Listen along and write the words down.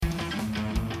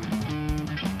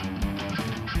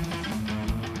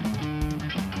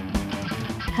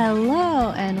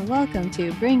Hello and welcome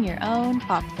to Bring Your Own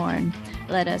Popcorn.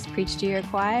 Let us preach to your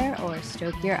choir or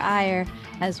stroke your ire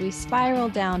as we spiral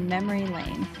down memory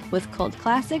lane with cult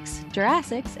classics,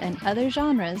 Jurassics, and other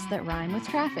genres that rhyme with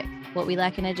traffic. What we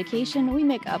lack in education, we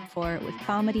make up for with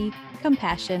comedy,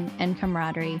 compassion, and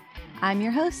camaraderie. I'm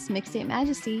your host, Mixtape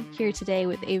Majesty, here today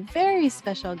with a very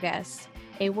special guest,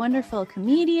 a wonderful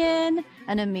comedian,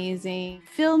 an amazing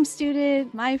film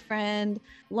student, my friend,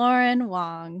 Lauren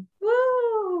Wong.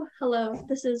 Woo! Hello,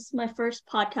 this is my first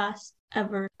podcast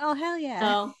ever. Oh, hell yeah.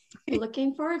 So,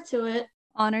 looking forward to it.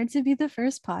 Honored to be the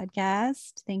first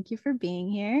podcast. Thank you for being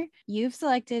here. You've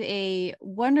selected a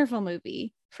wonderful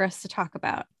movie for us to talk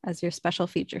about as your special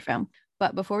feature film.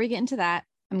 But before we get into that,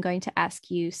 I'm going to ask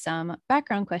you some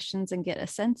background questions and get a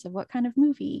sense of what kind of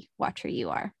movie watcher you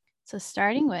are. So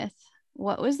starting with,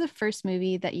 what was the first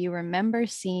movie that you remember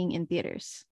seeing in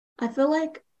theaters? I feel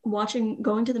like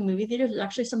going to the movie theaters was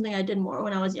actually something I did more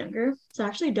when I was younger. So I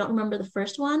actually don't remember the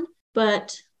first one,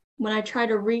 but when I try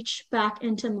to reach back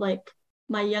into like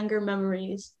my younger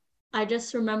memories, I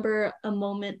just remember a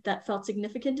moment that felt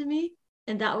significant to me,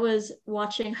 and that was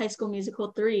watching High School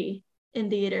Musical 3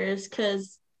 in theaters,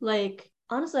 because like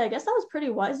honestly, I guess that was pretty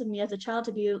wise of me as a child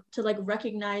to like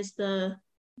recognize the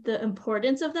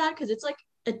importance of that, because it's like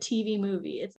a TV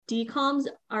movie. It's DCOMs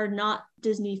are not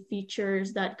Disney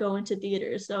features that go into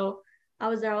theaters. So I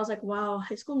was there, I was like, wow,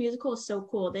 High School Musical is so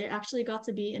cool. They actually got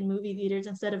to be in movie theaters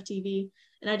instead of TV.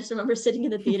 And I just remember sitting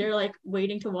in the theater, like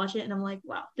waiting to watch it. And I'm like,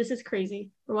 wow, this is crazy.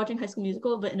 We're watching High School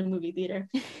Musical, but in a movie theater.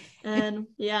 And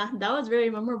yeah, that was very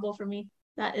memorable for me.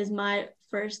 That is my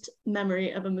first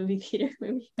memory of a movie theater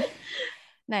movie.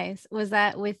 Nice.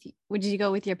 Did you go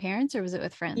with your parents or was it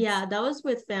with friends? Yeah, that was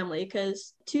with family,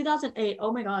 because 2008,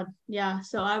 oh my God. Yeah,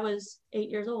 so I was 8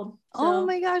 years old. So, oh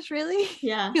my gosh, really?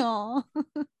 Yeah. Aww.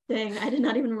 Dang, I did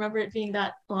not even remember it being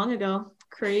that long ago.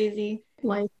 Crazy.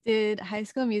 Like, did High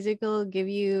School Musical give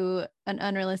you an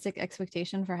unrealistic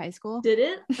expectation for high school? Did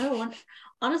it? I don't want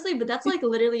honestly, but that's like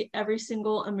literally every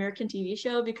single American TV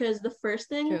show, because the first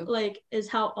thing True. like is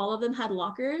how all of them had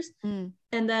lockers.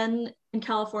 And then in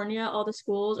California, all the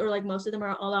schools, or like most of them,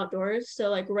 are all outdoors. So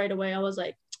like right away I was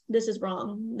like, this is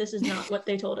wrong. This is not what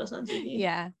they told us on TV.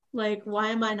 Yeah. Like, why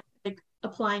am I not like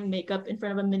applying makeup in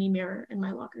front of a mini mirror in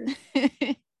my locker?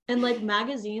 And like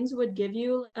magazines would give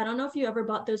you, I don't know if you ever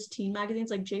bought those teen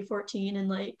magazines like J14 and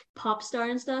like Popstar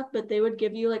and stuff, but they would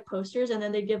give you like posters, and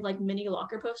then they'd give like mini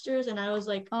locker posters. And I was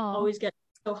like, always get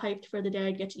so hyped for the day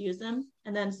I'd get to use them.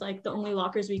 And then it's like the only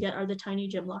lockers we get are the tiny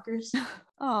gym lockers.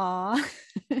 Aw.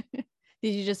 Did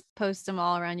you just post them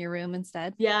all around your room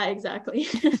instead? Yeah, exactly.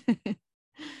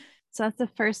 So that's the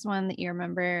first one that you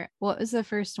remember. What was the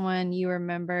first one you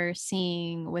remember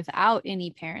seeing without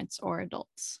any parents or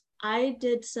adults? I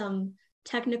did some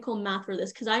technical math for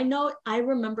this, because I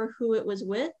remember who it was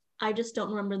with. I just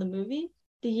don't remember the movie.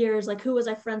 The years, like who was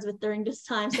I friends with during this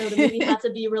time? So the movie had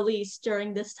to be released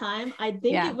during this time. I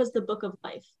think it was The Book of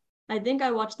Life. I think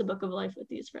I watched The Book of Life with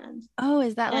these friends. Oh,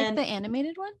 is that like the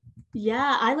animated one?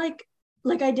 Yeah, I like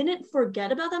I didn't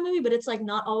forget about that movie, but it's like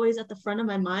not always at the front of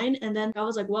my mind. And then I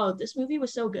was like, whoa, this movie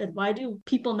was so good. Why do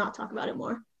people not talk about it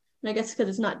more? And I guess because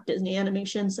it's not Disney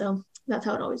animation, so that's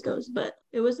how it always goes. But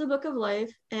it was The Book of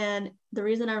Life, and the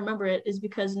reason I remember it is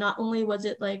because not only was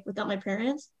it like without my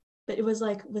parents, but it was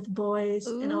like with boys.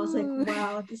 Ooh. And I was like,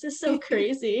 wow, this is so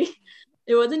crazy.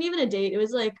 It wasn't even a date, it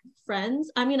was like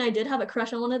friends. I mean, I did have a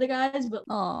crush on one of the guys, but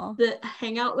the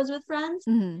hangout was with friends.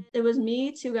 It was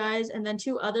me, 2 guys, and then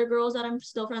 2 other girls that I'm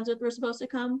still friends with were supposed to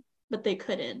come, but they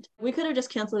couldn't. We could have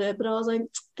just canceled it, but I was like,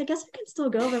 I guess I can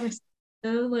still go by myself.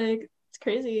 Like, it's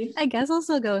crazy. I guess I'll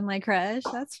still go with my crush.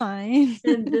 That's fine.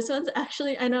 And this one's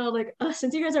actually, I know, like,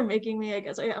 since you guys are making me, I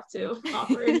guess I have to.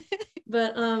 Awkward.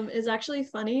 But it's actually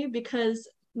funny because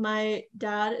my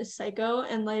dad is psycho,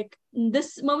 and like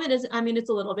this moment is, I mean, it's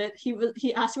a little bit,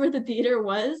 he asked where the theater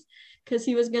was, because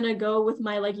he was gonna go with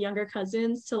my like younger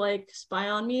cousins to like spy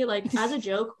on me, like as a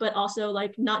joke, but also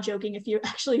like not joking if you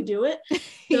actually do it.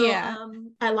 So yeah.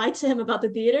 I lied to him about the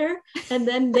theater, and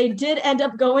then they did end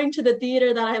up going to the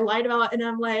theater that I lied about, and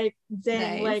I'm like,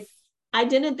 dang, nice. Like I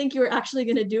didn't think you were actually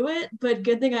gonna do it, but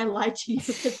good thing I lied to you,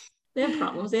 because they have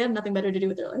problems. They have nothing better to do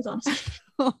with their lives, honestly.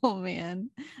 Oh man,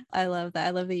 I love that. I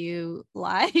love that you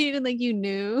lied and like you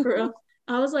knew. Bro,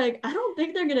 I was like, I don't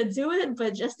think they're gonna do it,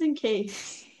 but just in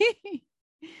case.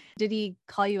 Did he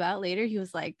call you out later? He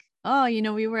was like, oh,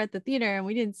 we were at the theater and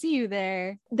we didn't see you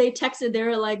there. They texted, they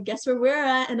were like, guess where we're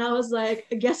at? And I was like,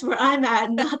 guess where I'm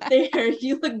at, not there.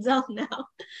 You look dumb now.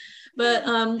 But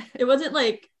it wasn't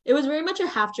like, it was very much a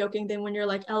half joking thing when you're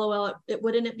like, LOL,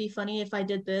 wouldn't it be funny if I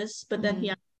did this? But then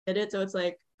he did it, so it's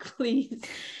like please.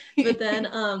 But then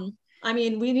I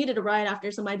mean, we needed a ride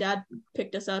after, so my dad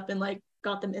picked us up and like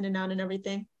got them in and out and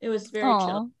everything. It was very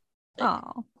chill. Like,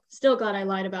 Oh, still glad I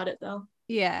lied about it though.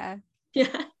 yeah.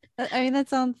 Yeah. I mean, it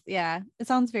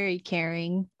sounds very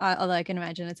caring. Although I can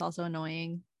imagine it's also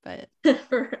annoying, but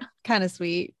For kind of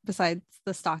sweet besides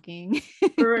the stalking.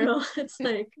 For real. It's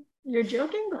like you're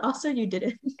joking, but also you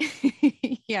didn't.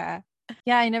 Yeah.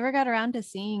 Yeah, I never got around to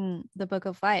seeing The Book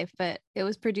of Life, but it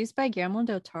was produced by Guillermo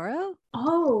del Toro.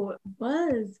 Oh, it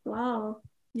was. Wow.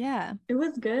 Yeah. It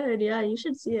was good. Yeah, you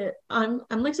should see it. I'm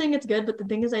like saying it's good, but the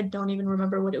thing is I don't even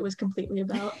remember what it was completely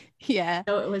about. Yeah.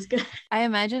 Oh, it was good. I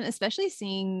imagine, especially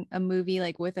seeing a movie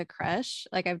like with a crush,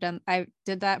 like I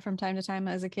did that from time to time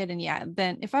as a kid. And yeah,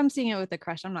 then if I'm seeing it with a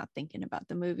crush, I'm not thinking about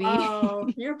the movie. Oh,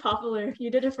 you're popular. You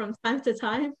did it from time to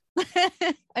time.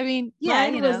 I mean,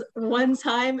 yeah, Mine was one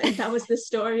time, and that was the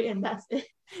story, and that's it.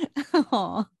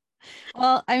 Aw.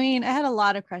 Well, I mean, I had a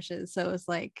lot of crushes, so it was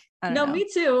like, I don't No, know. me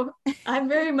too. I'm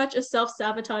very much a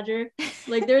self-sabotager.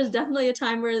 Like there was definitely a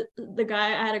time where the guy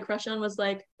I had a crush on was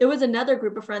like, it was another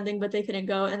group of friend thing, but they couldn't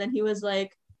go. And then he was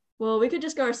like, well, we could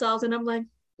just go ourselves. And I'm like,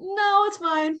 no, it's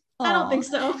fine. I don't think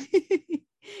so.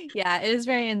 Yeah, it is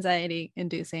very anxiety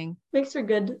inducing. Makes for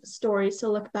good stories to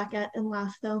look back at and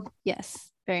laugh though.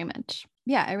 Yes, very much.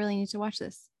 Yeah, I really need to watch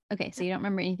this. Okay, so you don't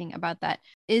remember anything about that.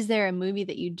 Is there a movie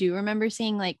that you do remember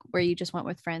seeing, like where you just went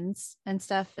with friends and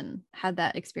stuff and had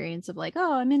that experience of like,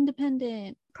 oh, I'm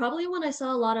independent? Probably when I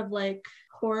saw a lot of like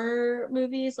horror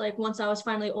movies, like once I was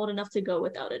finally old enough to go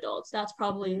without adults, that's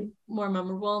probably more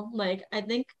memorable. Like I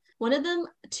think one of them,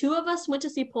 two of us went to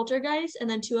see Poltergeist, and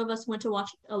then two of us went to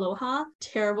watch Aloha.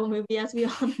 Terrible movie, as we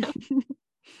all know.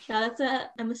 Shout out to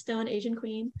Emma Stone, Asian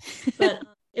Queen. But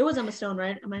it was Emma Stone,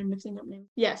 right? Am I mixing up names?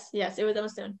 Yes, it was Emma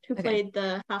Stone who played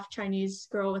the half Chinese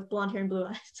girl with blonde hair and blue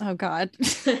eyes. Oh God.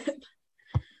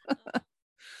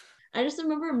 I just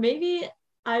remember maybe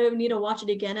I would need to watch it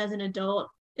again as an adult.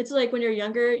 It's like when you're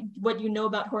younger, what you know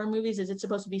about horror movies is it's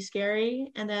supposed to be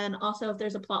scary, and then also if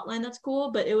there's a plot line that's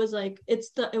cool. But it was like it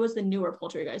was the newer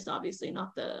Poltergeist, obviously,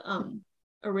 not the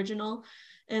original.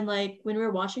 And like when we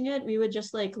were watching it, we would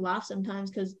just like laugh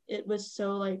sometimes because it was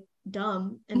so like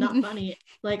dumb and not funny.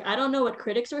 Like I don't know what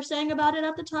critics were saying about it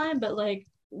at the time, but like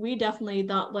we definitely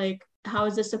thought like, how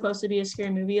is this supposed to be a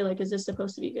scary movie? Like, is this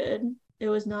supposed to be good? It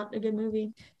was not a good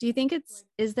movie. Do you think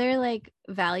is there like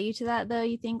value to that though?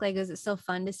 You think like, is it still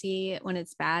fun to see when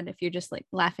it's bad if you're just like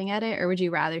laughing at it, or would you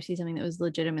rather see something that was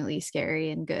legitimately scary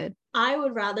and good? I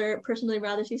would personally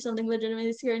rather see something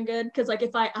legitimately scary and good, because like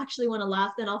if I actually want to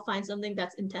laugh, then I'll find something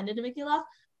that's intended to make you laugh.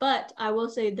 But I will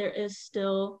say there is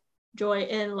still joy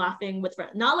in laughing with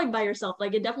friends, not like by yourself.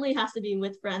 Like it definitely has to be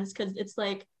with friends, because it's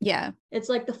like, yeah, it's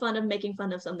like the fun of making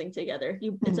fun of something together.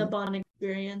 It's a bonding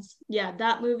experience. Yeah,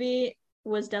 that movie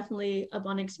was definitely a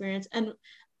bonding experience, and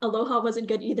Aloha wasn't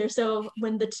good either. So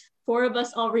when the four of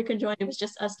us all reconjoined, it was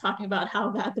just us talking about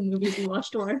how bad the movies we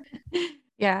watched were.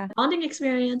 Yeah, bonding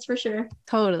experience for sure.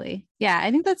 Totally. Yeah, I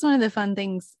think that's one of the fun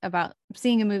things about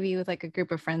seeing a movie with like a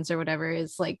group of friends or whatever,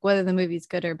 is like whether the movie's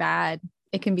good or bad,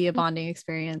 it can be a bonding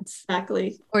experience.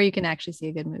 Exactly. Or you can actually see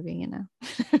a good movie, you know.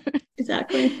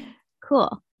 Exactly.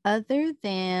 Cool. Other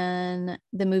than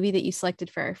the movie that you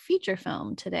selected for our feature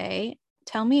film today,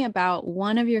 tell me about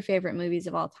one of your favorite movies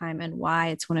of all time and why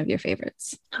it's one of your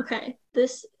favorites. Okay.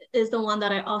 This is the one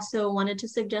that I also wanted to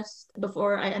suggest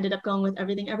before I ended up going with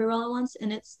Everything Everywhere All at Once,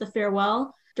 and it's The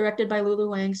Farewell, directed by Lulu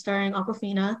Wang, starring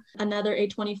Awkwafina, another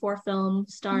A24 film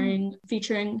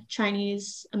featuring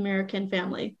Chinese American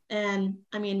family. And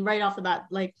I mean, right off the bat,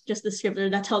 like just the script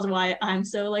that tells why I'm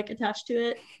so like attached to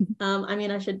it. I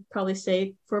mean, I should probably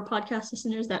say for podcast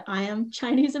listeners that I am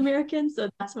Chinese American, so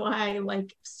that's why I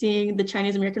like seeing the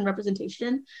Chinese American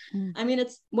representation. I mean,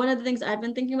 it's one of the things I've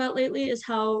been thinking about lately is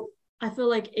how I feel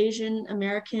like Asian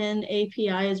American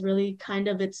API is really kind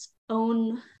of its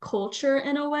own culture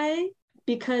in a way.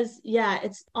 Because yeah,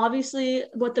 it's obviously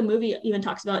what the movie even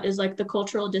talks about is like the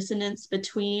cultural dissonance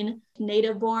between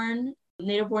native born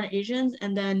Asians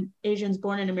and then Asians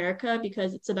born in America,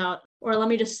 because it's about, or let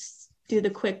me just do the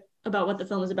quick about what the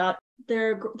film is about.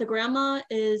 The grandma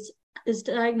is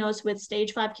diagnosed with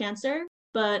stage 5 cancer,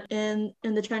 but in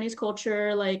the Chinese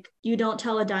culture, like you don't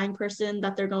tell a dying person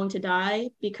that they're going to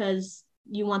die because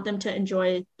you want them to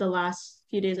enjoy the last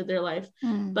few days of their life.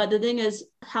 But the thing is,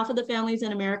 half of the families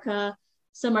in America,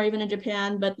 some are even in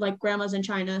Japan, but like grandma's in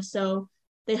China. So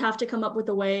they have to come up with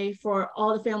a way for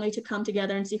all the family to come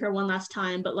together and see her one last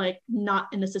time, but like not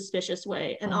in a suspicious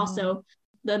way. And also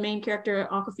the main character,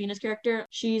 Awkwafina's character,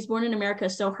 she's born in America.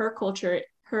 So her culture,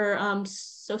 her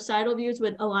societal views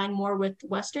would align more with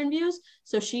Western views.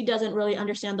 So she doesn't really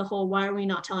understand the whole, why are we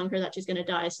not telling her that she's going to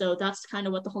die? So that's kind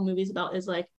of what the whole movie's about, is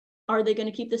like, are they going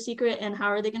to keep the secret and how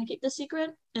are they going to keep the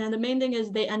secret? And the main thing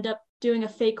is they end up doing a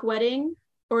fake wedding,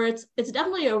 or it's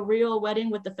definitely a real wedding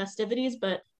with the festivities,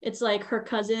 but it's like her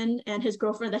cousin and his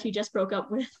girlfriend that he just broke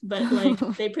up with, but like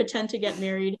they pretend to get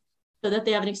married so that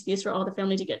they have an excuse for all the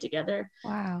family to get together.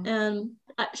 Wow. And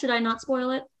should I not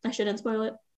spoil it? I shouldn't spoil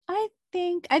it. I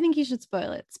think you should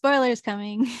spoil it. Spoilers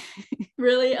coming.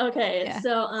 Really? Okay. Yeah.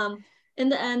 So in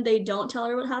the end they don't tell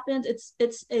her what happens.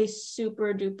 It's a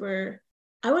super duper,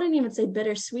 I wouldn't even say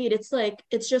bittersweet. It's like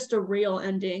it's just a real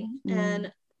ending.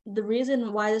 And the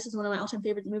reason why this is one of my all-time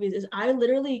favorite movies is I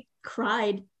literally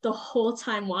cried the whole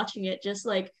time watching it, just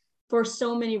like for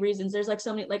so many reasons. There's like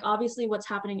so many, like obviously what's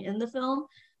happening in the film,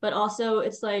 but also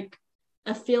it's like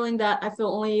a feeling that I feel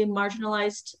only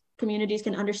marginalized communities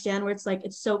can understand, where it's like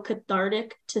it's so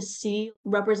cathartic to see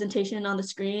representation on the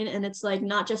screen, and it's like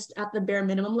not just at the bare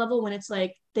minimum level, when it's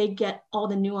like they get all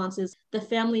the nuances, the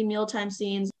family mealtime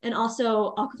scenes. And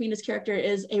also Awkwafina's character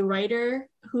is a writer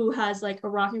who has like a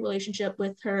rocky relationship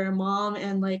with her mom,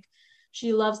 and like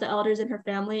she loves the elders in her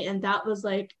family. And that was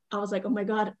like, I was like, oh my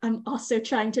god, I'm also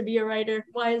trying to be a writer,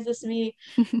 why is this me?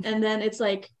 And then it's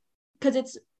like, because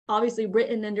it's obviously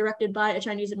written and directed by a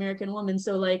Chinese American woman,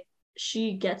 so like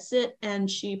she gets it and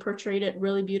she portrayed it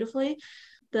really beautifully.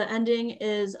 The ending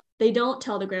is they don't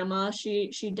tell the grandma.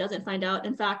 She doesn't find out.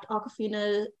 In fact,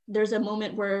 Awkwafina, there's a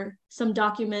moment where some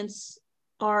documents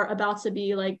are about to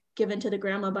be like given to the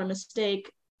grandma by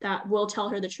mistake that will tell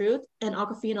her the truth, and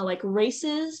Awkwafina like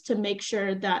races to make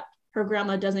sure that her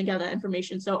grandma doesn't get that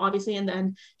information. So obviously in the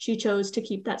end, she chose to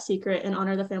keep that secret and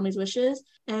honor the family's wishes.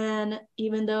 And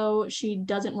even though she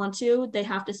doesn't want to, they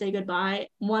have to say goodbye.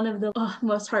 One of the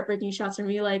most heartbreaking shots for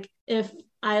me, like if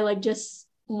I like just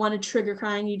want to trigger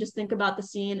crying, you just think about the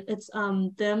scene. It's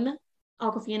them,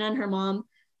 Awkwafina and her mom,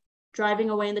 driving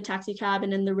away in the taxi cab,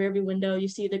 and in the rearview window you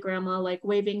see the grandma like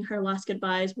waving her last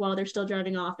goodbyes while they're still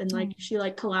driving off, and like she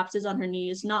like collapses on her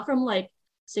knees, not from like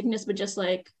sickness, but just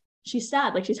like she's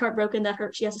sad, like she's heartbroken that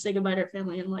she has to say goodbye to her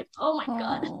family. And I'm like, oh my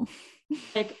god.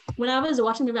 Like when I was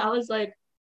watching the movie, I was like,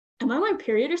 am I on my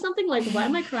period or something? Like why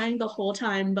am I crying the whole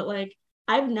time? But like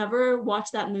I've never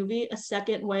watched that movie a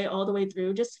second way all the way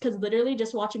through, just because literally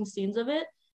just watching scenes of it,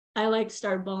 I like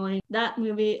start bawling. That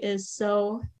movie is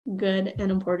so good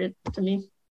and important to me.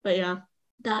 But yeah,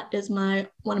 that is one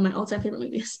of my all-time favorite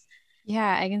movies.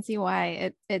 Yeah, I can see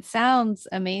why. It sounds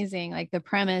amazing. Like the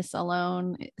premise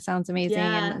alone, it sounds amazing.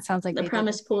 Yeah, and it sounds like the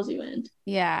premise pulls you in.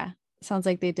 Yeah, sounds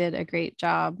like they did a great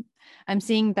job. I'm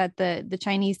seeing that the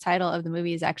Chinese title of the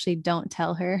movie is actually Don't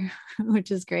Tell Her,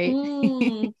 which is great.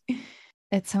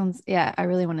 It sounds, yeah, I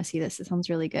really want to see this. It sounds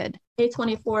really good.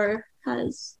 A24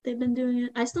 they've been doing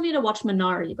it. I still need to watch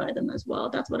Minari by them as well.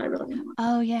 That's what I really want to watch.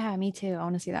 Oh yeah, me too. I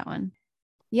want to see that one.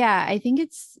 Yeah, I think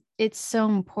it's so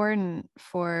important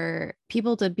for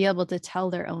people to be able to tell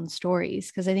their own stories,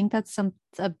 because I think that's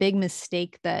a big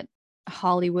mistake that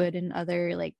Hollywood and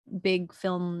other like big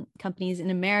film companies in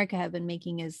America have been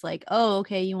making, is like, oh,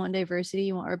 okay, you want diversity,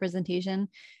 you want representation.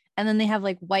 And then they have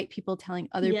like white people telling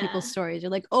other people's stories. You're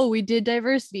like, oh, we did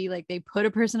diversity. Like they put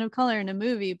a person of color in a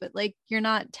movie, but like you're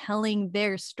not telling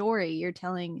their story. You're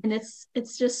telling. And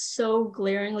it's just so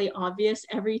glaringly obvious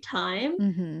every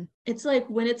time. It's like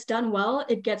when it's done well,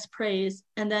 it gets praise.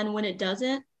 And then when it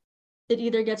doesn't, it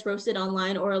either gets roasted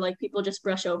online, or like people just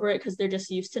brush over it because they're just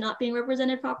used to not being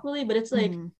represented properly. But it's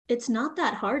like it's not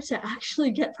that hard to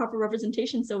actually get proper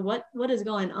representation. So what is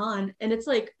going on? And it's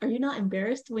like, are you not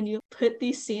embarrassed when you put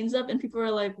these scenes up and people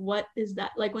are like, what is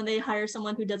that? Like when they hire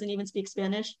someone who doesn't even speak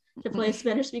Spanish to play a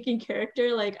Spanish speaking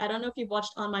character. Like I don't know if you've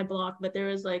watched On My Block, but there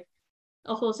was like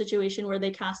a whole situation where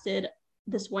they casted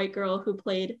this white girl who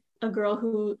played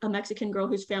a Mexican girl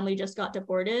whose family just got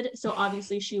deported. So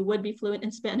obviously she would be fluent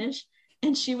in Spanish,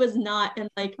 and she was not. And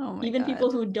like even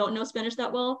people who don't know Spanish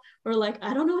that well were like,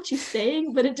 I don't know what she's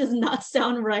saying, but it does not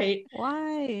sound right.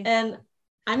 Why? And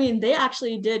I mean, they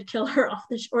actually did kill her off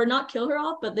the show, or not kill her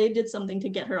off, but they did something to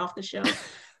get her off the show.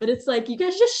 But it's like, you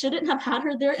guys just shouldn't have had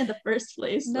her there in the first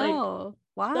place. No, like,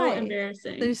 why? So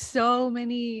embarrassing. There's so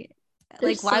many.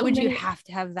 Like, why would you have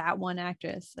to have that one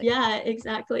actress? Like, yeah,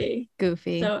 exactly.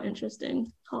 Goofy. So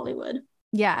interesting. Hollywood.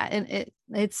 Yeah, and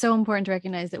it's so important to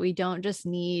recognize that we don't just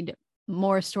need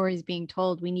more stories being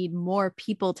told. We need more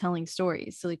people telling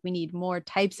stories. So like we need more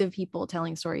types of people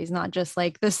telling stories, not just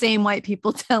like the same white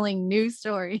people telling new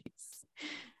stories.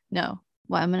 No.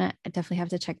 Well, I definitely have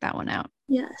to check that one out.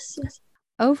 Yes.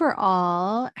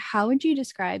 Overall, how would you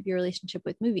describe your relationship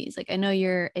with movies? Like I know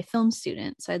you're a film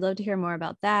student, so I'd love to hear more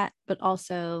about that, but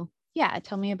also Yeah,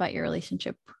 tell me about your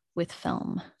relationship with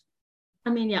film. I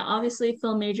mean, yeah, obviously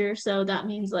film major, so that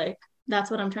means like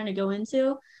that's what I'm trying to go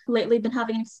into. Lately been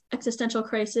having an existential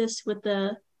crisis with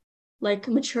the like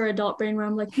mature adult brain where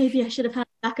I'm like, maybe I should have had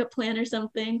a backup plan or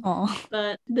something. Oh,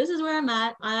 But this is where I'm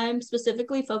at. I'm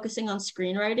specifically focusing on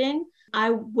screenwriting.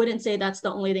 I wouldn't say that's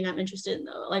the only thing I'm interested in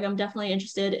though. Like I'm definitely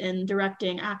interested in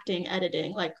directing, acting,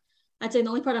 editing. Like I'd say the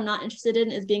only part I'm not interested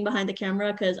in is being behind the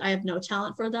camera because I have no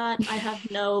talent for that.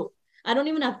 I don't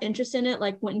even have interest in it.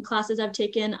 Like when classes I've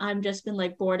taken, I've just been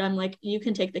like bored. I'm like, you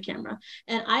can take the camera.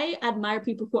 And I admire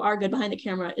people who are good behind the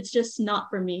camera. It's just not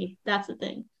for me. That's the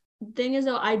thing. Thing is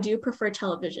though, I do prefer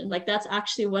television. Like that's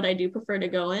actually what I do prefer to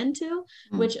go into,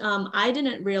 mm, which I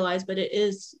didn't realize, but it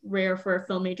is rare for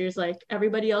film majors. Like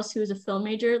everybody else who's a film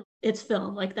major, it's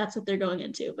film. Like that's what they're going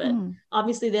into. But mm.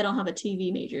 obviously they don't have a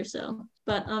TV major. So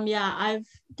but yeah, I've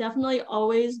definitely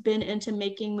always been into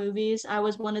making movies. I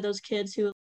was one of those kids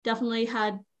who definitely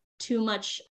had too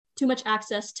much too much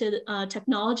access to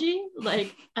technology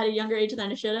like at a younger age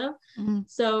than I should have. Mm.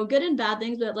 So good and bad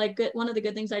things, but like good, one of the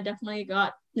good things I definitely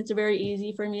got, it's very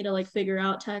easy for me to like figure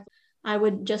out tech. I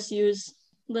would just use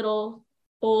little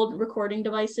old recording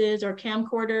devices or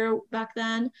camcorder back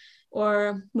then,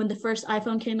 or when the first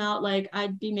iPhone came out, like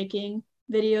I'd be making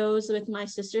videos with my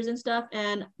sisters and stuff.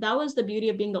 And that was the beauty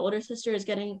of being the older sister, is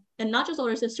getting, and not just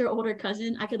older sister, older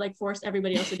cousin. I could like force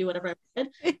everybody else to do whatever I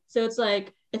wanted. So it's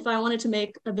like if I wanted to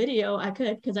make a video, I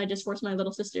could, because I just forced my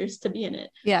little sisters to be in it.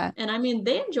 Yeah. And I mean,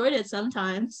 they enjoyed it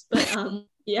sometimes, but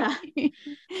yeah,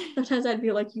 sometimes I'd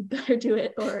be like, you better do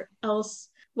it or else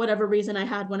whatever reason I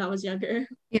had when I was younger.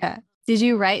 Yeah. Did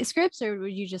you write scripts or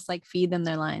would you just like feed them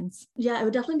their lines? Yeah, it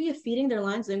would definitely be a feeding their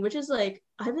lines thing, which is like,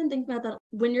 I've been thinking about that.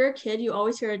 When you're a kid, you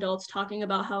always hear adults talking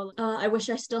about how I wish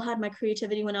I still had my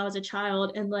creativity when I was a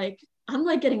child. And like, I'm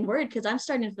like getting worried because I'm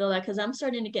starting to feel that because I'm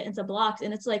starting to get into blocks.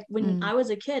 And it's like when I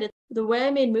was a kid, the way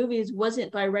I made movies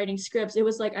wasn't by writing scripts. It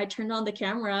was like I turned on the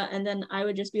camera and then I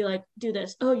would just be like, do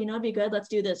this. Oh, you know, it'd be good. Let's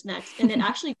do this next. And it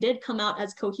actually did come out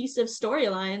as cohesive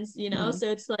storylines, you know? So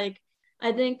it's like,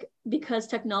 I think because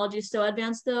technology is so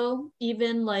advanced though,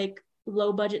 even like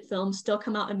low budget films still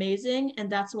come out amazing. And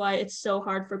that's why it's so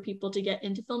hard for people to get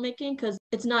into filmmaking, because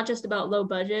it's not just about low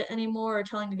budget anymore or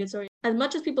telling a good story. As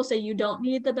much as people say you don't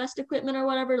need the best equipment or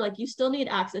whatever, like you still need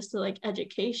access to like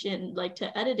education, like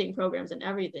to editing programs and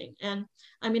everything. And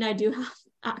I mean, I do have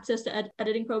access to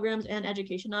editing programs and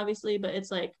education, obviously, but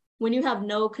it's like when you have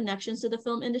no connections to the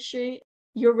film industry,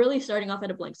 you're really starting off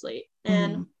at a blank slate.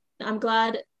 And I'm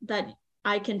glad that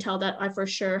I can tell that I for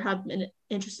sure have been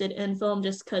interested in film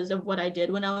just because of what I did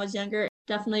when I was younger.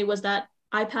 Definitely was that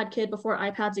iPad kid before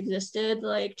iPads existed,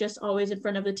 like just always in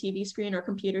front of the TV screen or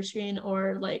computer screen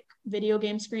or like video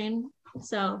game screen.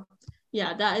 So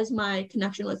yeah, that is my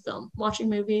connection with film, watching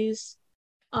movies.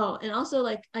 Oh, and also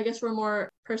like I guess for a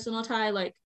more personal tie,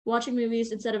 like watching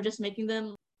movies instead of just making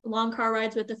them, long car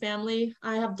rides with the family.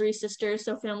 I have three sisters,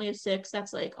 so family of six.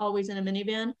 That's like always in a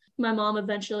minivan. My mom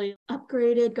eventually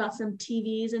upgraded, got some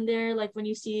TVs in there. Like when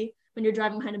you're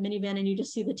driving behind a minivan and you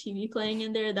just see the TV playing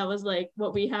in there, that was like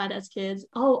what we had as kids.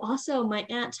 Oh, also my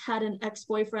aunt had an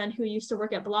ex-boyfriend who used to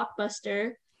work at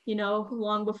Blockbuster, you know,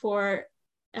 long before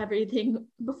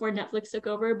before Netflix took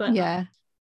over. But yeah.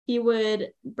 he would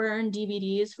burn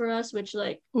DVDs for us, which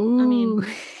like, Ooh. I mean,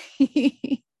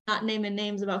 not naming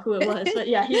names about who it was, but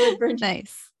yeah, he would bring.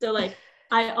 Nice. So like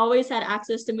I always had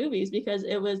access to movies because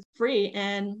it was free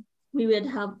and we would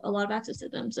have a lot of access to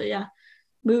them. So yeah,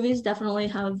 movies definitely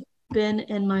have been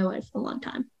in my life a long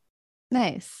time.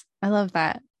 Nice. I love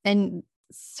that. And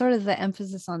sort of the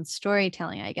emphasis on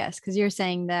storytelling, I guess, because you're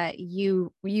saying that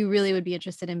you really would be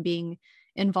interested in being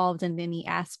involved in any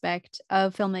aspect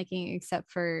of filmmaking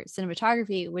except for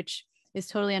cinematography, which is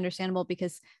totally understandable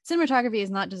because cinematography is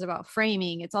not just about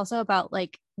framing. It's also about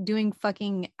like doing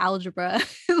fucking algebra,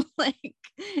 like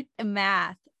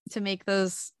math to make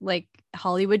those like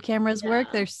Hollywood cameras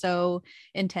work. They're so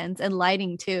intense, and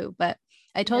lighting too. But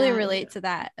I totally relate to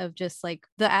that, of just like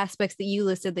the aspects that you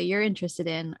listed that you're interested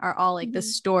in are all like the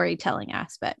storytelling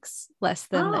aspects, less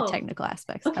than the technical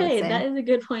aspects. Okay, that is a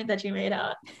good point that you made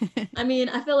out. I mean,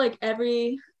 I feel like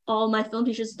all my film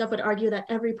teachers and stuff would argue that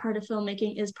every part of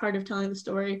filmmaking is part of telling the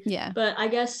story. Yeah. But I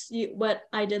guess what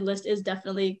I did list is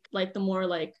definitely like the more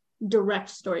like direct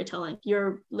storytelling.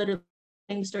 You're literally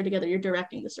putting the story together. You're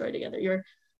directing the story together. You're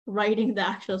writing the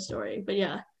actual story. But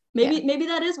yeah, maybe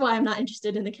that is why I'm not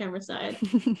interested in the camera side.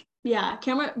 Yeah,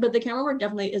 but the camera work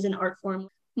definitely is an art form.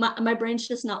 my brain's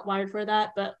just not wired for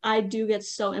that, but I do get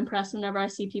so impressed whenever I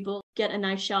see people get a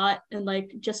nice shot and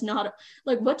like just know how to,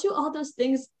 like, what do all those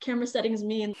things, camera settings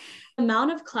mean? The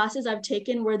amount of classes I've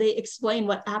taken where they explain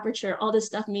what aperture, all this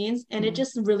stuff means, and it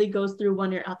just really goes through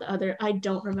one ear out the other. I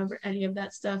don't remember any of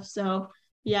that stuff. So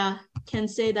yeah, can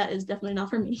say that is definitely not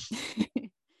for me.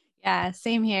 Yeah,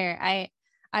 same here.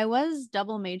 I was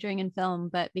double majoring in film,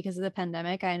 but because of the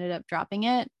pandemic, I ended up dropping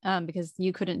it because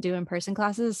you couldn't do in-person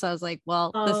classes. So I was like,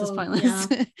 well, this is Oh pointless.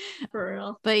 yeah, for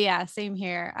real. But yeah, same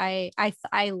here. I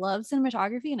love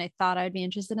cinematography and I thought I'd be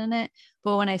interested in it,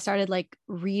 but when I started like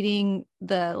reading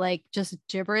the like just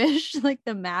gibberish, like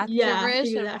the math Yeah,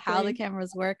 gibberish of how the exactly.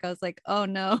 cameras work, I was like, oh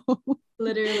no,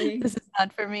 Literally. this is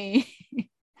not for me.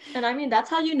 And I mean, that's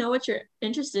how you know what you're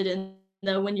interested in,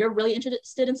 though. When you're really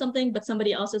interested in something, but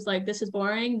somebody else is like, this is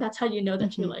boring, that's how you know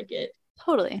that you Mhm. like it.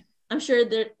 Totally. I'm sure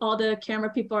that all the camera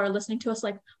people are listening to us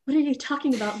like, what are you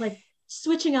talking about? Like,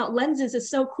 switching out lenses is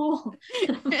so cool.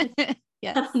 And I'm like, I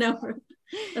Yes. don't know.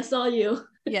 That's all you.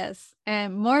 Yes,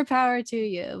 and more power to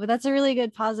you. But that's a really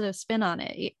good positive spin on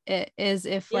it. It is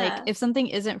if like Yeah. if something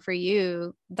isn't for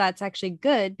you, that's actually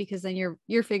good because then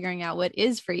you're figuring out what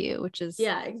is for you, which is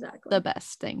Yeah, the exactly.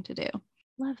 best thing to do.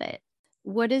 Love it.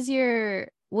 What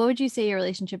would you say your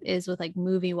relationship is with like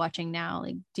movie watching now?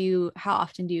 Like how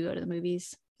often do you go to the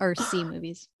movies or see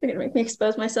movies? You're gonna make me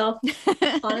expose myself.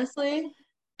 Honestly,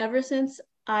 ever since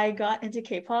I got into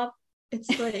K-pop,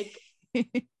 it's like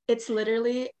it's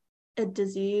literally a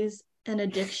disease, an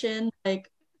addiction.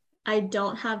 Like I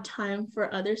don't have time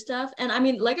for other stuff. And I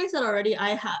mean, like I said already,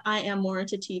 I am more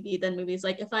into TV than movies.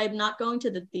 Like if I'm not going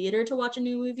to the theater to watch a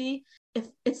new movie, if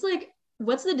it's like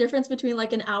what's the difference between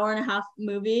like an hour and a half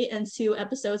movie and 2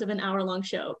 episodes of an hour long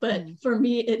show? But Mm, for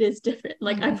me, it is different.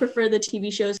 Like I mm. prefer the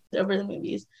TV shows over the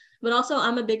movies. But also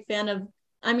I'm a big fan of,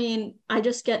 I mean, I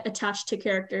just get attached to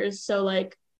characters. So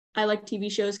like I like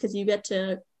TV shows because you get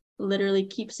to literally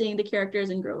keep seeing the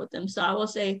characters and grow with them. So I will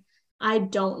say I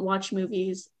don't watch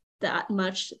movies that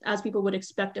much as people would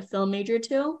expect a film major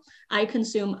to. I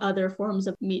consume other forms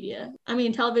of media. I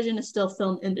mean, television is still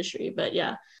film industry, but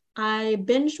yeah. I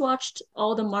binge watched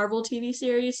all the Marvel TV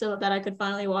series so that I could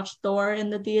finally watch Thor in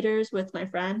the theaters with my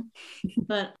friend.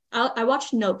 But I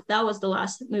watched Nope. That was the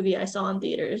last movie I saw in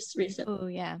theaters recently. Oh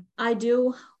yeah. I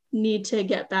do need to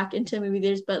get back into movie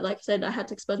theaters, but like I said, I had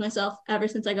to expose myself. Ever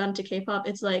since I got into K-pop,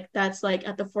 it's like that's like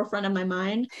at the forefront of my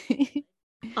mind.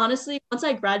 Honestly, once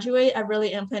I graduate, I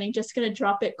really am planning just gonna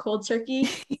drop it cold turkey.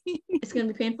 It's gonna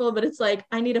be painful, but it's like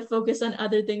I need to focus on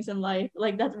other things in life.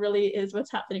 Like that really is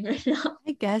what's happening right now.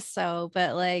 I guess so,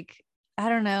 but like I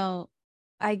don't know.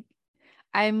 I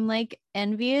I'm like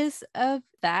envious of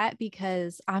that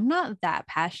because I'm not that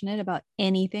passionate about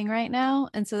anything right now.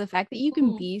 And so the fact that you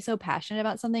can Mm. be so passionate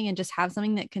about something and just have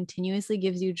something that continuously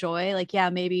gives you joy, like, yeah,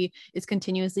 maybe it's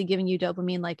continuously giving you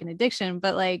dopamine like an addiction,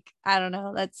 but like, I don't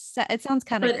know, it sounds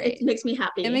kind of But it great. makes me It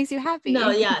happy. makes you No,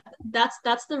 happy. yeah,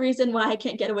 that's the reason why I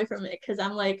can't get away from it because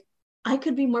I'm like I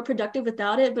could be more productive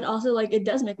without it, but also like it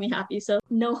does make me happy. So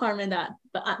no harm in that,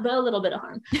 but a little bit of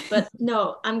harm. But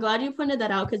no, I'm glad you pointed that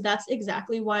out because that's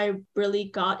exactly why I really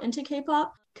got into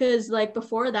K-pop. Because like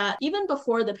before that, even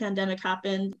before the pandemic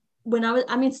happened, when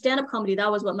I mean, stand-up comedy,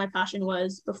 that was what my passion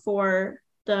was before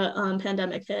the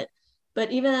pandemic hit. But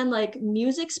even then, like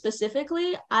music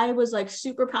specifically, I was like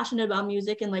super passionate about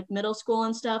music in like middle school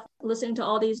and stuff, listening to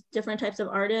all these different types of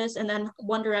artists and then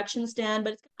One Direction stan.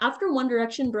 But after One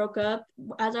Direction broke up,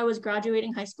 as I was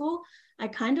graduating high school, I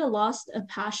kind of lost a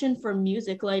passion for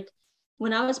music. Like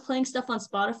when I was playing stuff on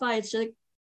Spotify, it's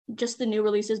just the new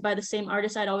releases by the same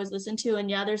artist I'd always listen to. And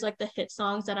yeah, there's like the hit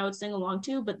songs that I would sing along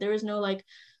to, but there was no like,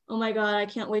 oh my God, I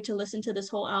can't wait to listen to this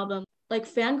whole album. Like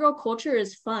fangirl culture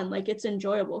is fun, like it's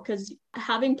enjoyable because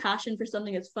having passion for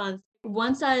something is fun.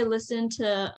 Once I listened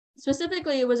to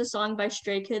specifically it was a song by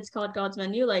Stray Kids called God's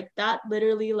Menu, like that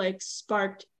literally like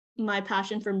sparked my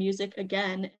passion for music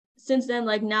again. Since then,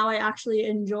 like now I actually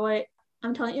enjoy,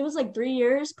 I'm telling you, it was like 3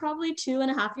 years, probably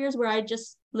 2.5 years, where I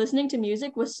just listening to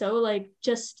music was so like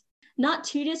just not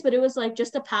tedious, but it was like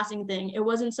just a passing thing. It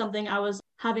wasn't something I was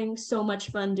having so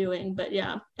much fun doing. But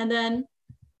yeah. And then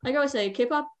like I always say,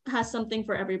 K-pop has something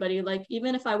for everybody. Like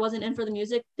even if I wasn't in for the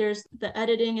music, there's the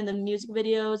editing and the music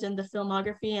videos and the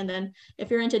filmography. And then if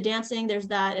you're into dancing, there's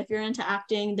that. If you're into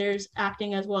acting, there's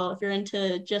acting as well. If you're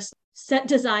into just set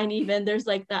design, even there's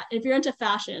like that. If you're into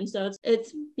fashion, so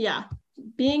it's yeah,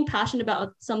 being passionate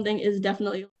about something is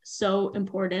definitely so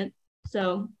important.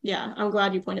 So yeah, I'm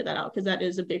glad you pointed that out because that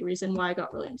is a big reason why I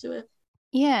got really into it.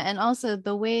 Yeah, and also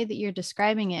the way that you're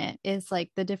describing it is like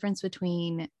the difference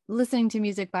between listening to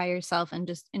music by yourself and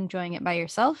just enjoying it by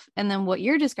yourself, and then what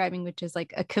you're describing, which is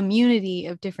like a community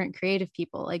of different creative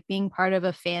people, like being part of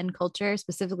a fan culture,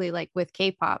 specifically like with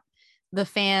K-pop, the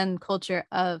fan culture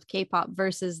of K-pop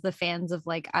versus the fans of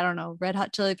like, I don't know, Red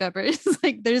Hot Chili Peppers.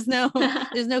 Like there's no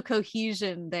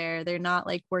cohesion there. They're not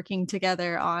like working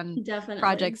together on Definitely.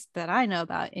 projects that I know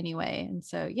about anyway. And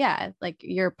so, yeah, like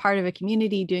you're part of a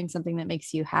community doing something that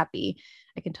makes you happy.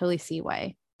 I can totally see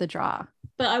why the draw.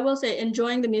 But I will say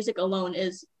enjoying the music alone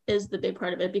is the big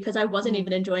part of it because I wasn't Mm.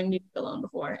 even enjoying music alone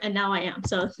before and now I am.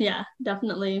 So yeah,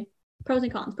 definitely pros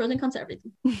and cons to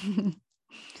everything.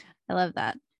 I love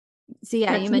that. So, yeah,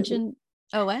 Back you to movies. mentioned,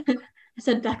 oh, what? I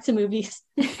said back to movies.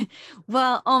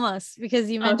 Well, almost, because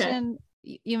Okay.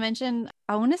 you mentioned,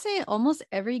 I want to say almost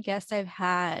every guest I've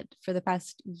had for the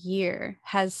past year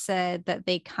has said that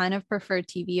they kind of prefer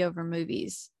TV over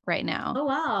movies right now. Oh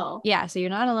wow. Yeah, so you're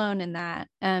not alone in that.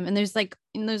 And there's like,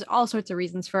 and there's all sorts of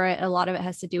reasons for it. A lot of it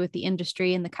has to do with the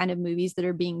industry and the kind of movies that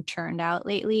are being churned out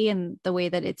lately and the way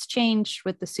that it's changed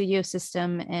with the studio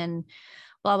system and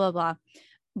blah blah blah.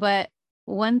 But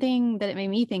one thing that it made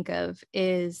me think of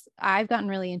is I've gotten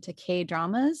really into K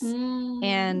dramas, Mm,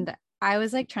 and I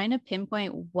was like trying to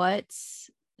pinpoint what's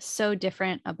so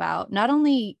different about not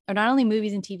only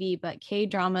movies and TV, but K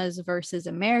dramas versus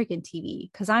American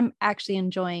TV. Because I'm actually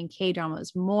enjoying K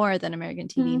dramas more than American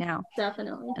TV now.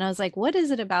 definitely. And I was like, what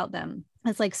is it about them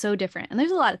that's like so different? And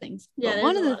there's a lot of things, Yeah, but there's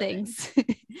one a of the lot of things.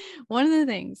 things, one of the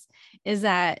things is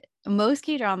that most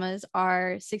K dramas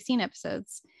are 16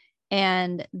 episodes,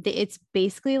 and it's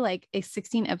basically like a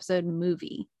 16 episode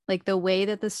movie. Like the way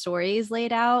that the story is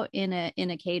laid out in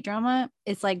a K drama,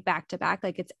 it's like back to back,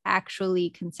 like it's actually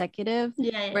consecutive.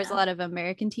 Yeah, yeah, Whereas a yeah. lot of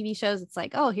American TV shows, it's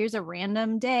like, oh, here's a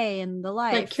random day in the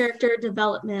Like life. character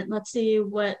development. Let's see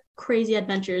what crazy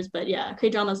adventures. But yeah, K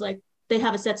dramas like they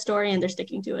have a set story and they're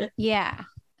sticking to it. Yeah.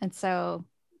 And so,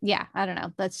 yeah, I don't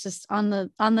know. That's just on the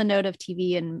note of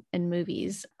TV and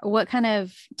movies. What kind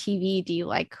of TV do you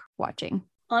like watching?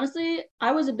 Honestly,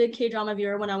 I was a big K drama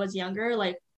viewer when I was younger.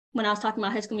 Like when I was talking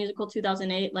about High School Musical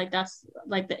 2008, like that's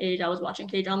like the age I was watching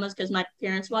K dramas because my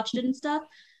parents watched it and stuff.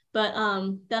 But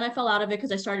then I fell out of it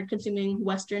because I started consuming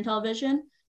Western television.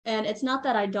 And it's not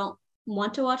that I don't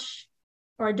want to watch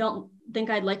or I don't think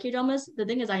I'd like K dramas. The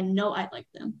thing is, I know I'd like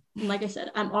them. And like I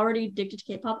said, I'm already addicted to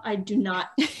K-pop. I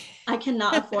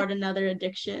cannot afford another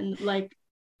addiction. Like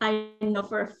I know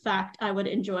for a fact I would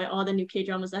enjoy all the new K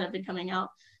dramas that have been coming out.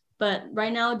 But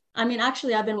right now, I mean,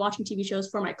 actually, I've been watching TV shows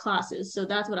for my classes, so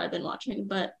that's what I've been watching.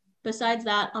 But besides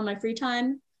that, on my free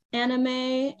time, anime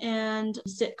and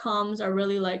sitcoms are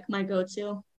really like my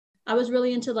go-to. I was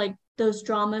really into like those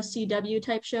drama CW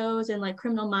type shows and like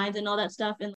Criminal Minds and all that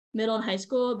stuff in middle and high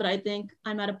school, but I think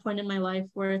I'm at a point in my life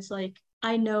where it's like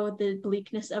I know the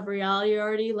bleakness of reality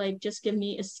already. Like, just give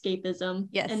me escapism.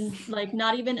 Yes. And like,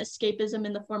 not even escapism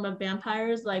in the form of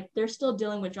vampires. Like, they're still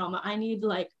dealing with drama. I need,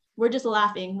 like, we're just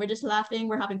laughing. We're just laughing.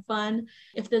 We're having fun.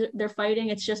 If they're fighting,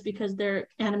 it's just because they're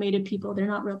animated people. They're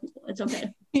not real people. It's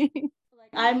okay. Like,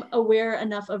 I'm aware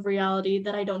enough of reality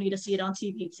that I don't need to see it on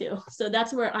TV too. So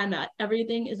that's where I'm at.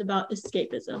 Everything is about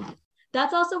escapism.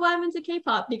 That's also why I'm into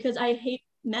K-pop because I hate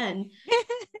men.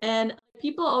 And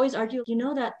people always argue, you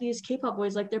know, that these K-pop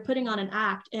boys, like, they're putting on an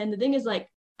act. And the thing is, like,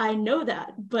 I know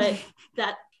that, but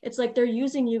that it's like they're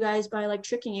using you guys by like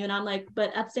tricking you. And I'm like,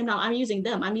 but at the same time, I'm using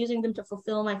them. I'm using them to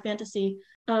fulfill my fantasy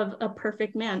of a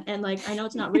perfect man. And like, I know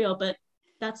it's not real, but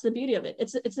that's the beauty of it.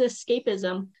 It's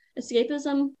escapism.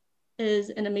 Escapism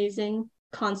is an amazing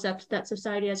concept that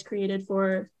society has created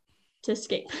for to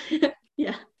escape.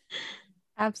 Yeah.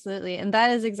 Absolutely. And that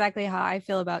is exactly how I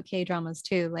feel about K dramas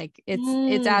too. Like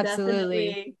it's absolutely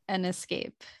Definitely. an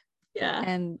escape. Yeah.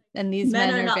 And these Men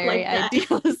men are are not very like that.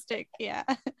 idealistic. Yeah.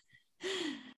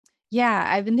 Yeah,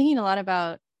 I've been thinking a lot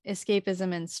about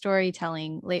escapism and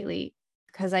storytelling lately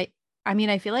because I mean,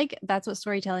 I feel like that's what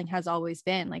storytelling has always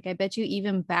been. Like I bet you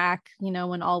even back,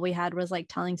 when all we had was like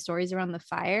telling stories around the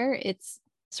fire, it's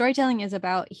storytelling is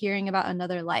about hearing about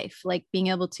another life, like being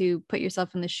able to put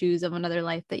yourself in the shoes of another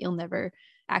life that you'll never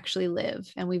actually live.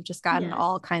 And we've just gotten Yes,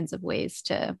 all kinds of ways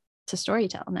to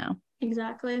storytell now.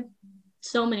 exactly.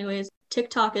 So many ways.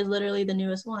 TikTok is literally the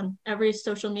newest one. Every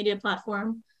social media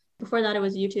platform. Before that, it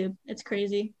was YouTube. It's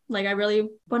crazy. Like, I really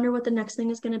wonder what the next thing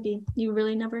is going to be. You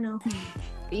really never know.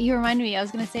 You reminded me, I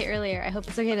was going to say earlier, I hope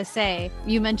it's okay to say,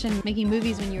 you mentioned making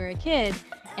movies when you were a kid,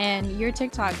 and your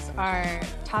TikToks are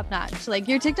top notch. Like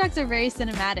your TikToks are very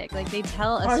cinematic. Like they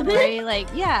tell a Are story. they? Like,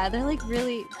 yeah, they're like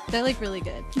really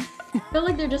good. I feel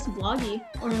like they're just vloggy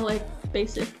or like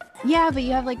basic. Yeah, but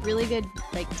you have like really good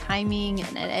like timing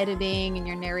and editing and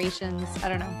your narrations. I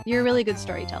don't know. You're a really good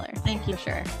storyteller. Thank you. For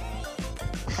sure.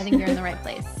 I think you're in the right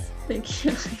place. Thank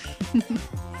you.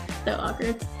 So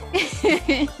awkward.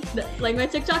 Like my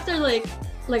TikToks are like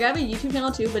I have a YouTube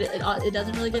channel too, but it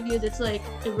doesn't really get views. It's like,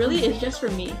 it really is just for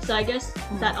me. So I guess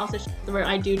that also shows where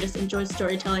I do just enjoy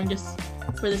storytelling just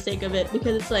for the sake of it,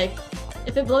 because it's like,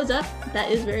 if it blows up,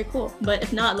 that is very cool. But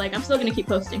if not, like, I'm still gonna keep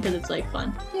posting because it's like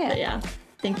fun. Yeah. But yeah,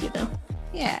 thank you though.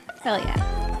 Yeah, hell yeah.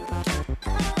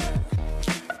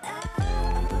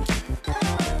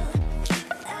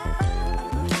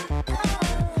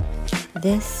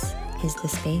 This is the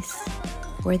space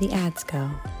where the ads go.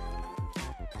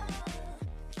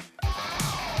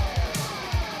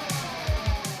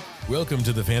 Welcome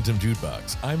to the Phantom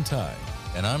Jukebox. I'm Ty.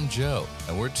 And I'm Joe,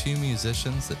 and we're two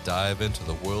musicians that dive into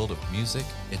the world of music,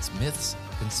 its myths,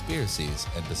 conspiracies,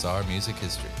 and bizarre music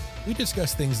history. We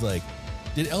discuss things like,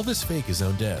 did Elvis fake his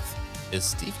own death? Is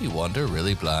Stevie Wonder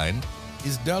really blind?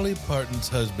 Is Dolly Parton's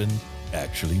husband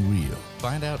actually real?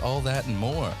 Find out all that and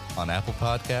more on Apple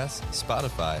Podcasts,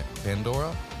 Spotify,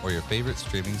 Pandora, or your favorite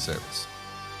streaming service.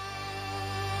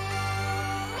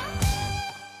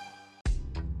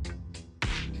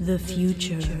 The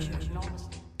future.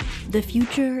 The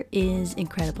future is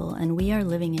incredible, and we are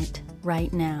living it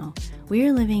right now. We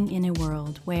are living in a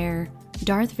world where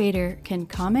Darth Vader can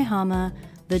Kamehameha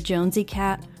the Jonesy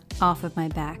cat off of my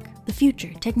back. The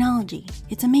future, technology,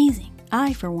 it's amazing.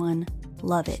 I, for one,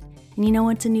 love it. And you know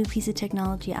what's a new piece of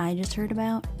technology I just heard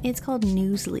about? It's called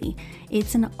Newsly.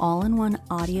 It's an all-in-one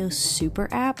audio super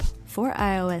app for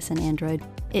iOS and Android.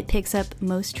 It picks up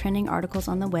most trending articles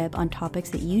on the web on topics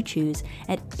that you choose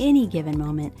at any given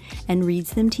moment and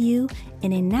reads them to you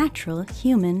in a natural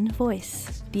human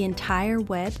voice. The entire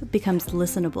web becomes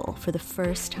listenable for the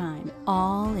first time,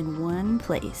 all in one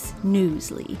place,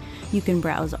 Newsly. You can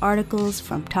browse articles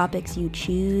from topics you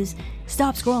choose.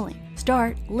 Stop scrolling,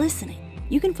 start listening.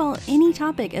 You can follow any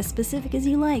topic as specific as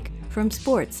you like, from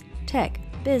sports, tech,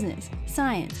 business,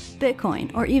 science,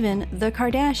 Bitcoin, or even the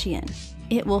Kardashian.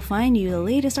 It will find you the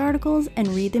latest articles and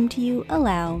read them to you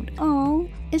aloud. Oh,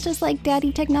 it's just like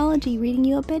Daddy Technology reading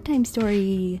you a bedtime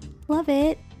story. Love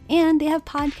it. And they have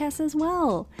podcasts as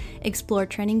well. Explore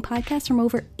trending podcasts from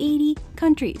over 80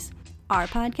 countries. Our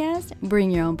podcast,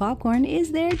 Bring Your Own Popcorn,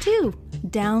 is there too.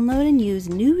 Download and use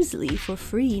Newsly for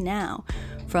free now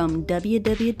from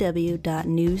www.newsly.me.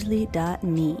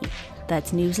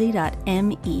 That's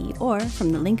newsly.me, or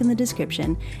from the link in the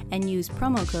description, and use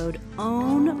promo code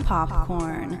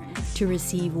OWNPOPCORN to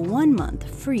receive 1 month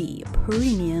free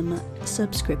premium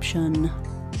subscription.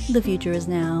 The future is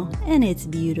now, and it's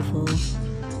beautiful.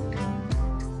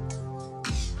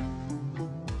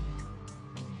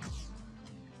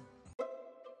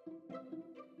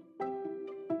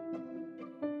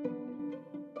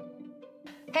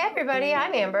 Hey everybody,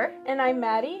 I'm Amber. And I'm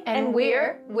Maddie. And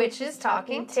we're Witches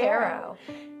Talking Tarot.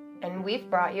 And we've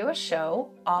brought you a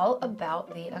show all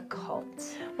about the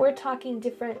occult. We're talking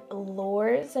different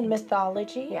lores and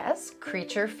mythology. Yes,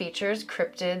 creature features,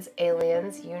 cryptids,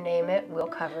 aliens, you name it, we'll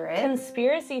cover it.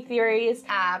 Conspiracy theories.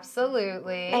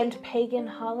 Absolutely. And pagan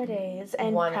holidays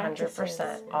and 100%.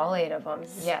 practices. All 8 of them.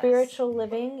 Yes. Spiritual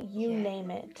living, you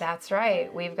name it. That's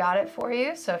right. We've got it for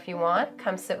you. So if you want,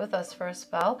 come sit with us for a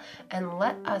spell and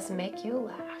let us make you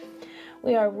laugh.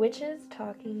 We are Witches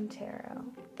Talking Tarot.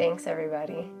 Thanks,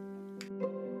 everybody.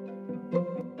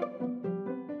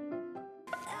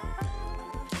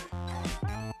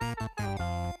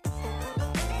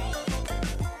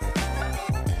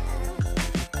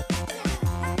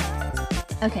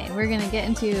 Okay, we're going to get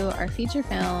into our feature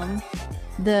film.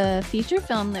 The feature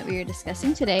film that we are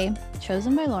discussing today,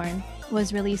 chosen by Lauren,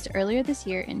 was released earlier this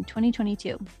year in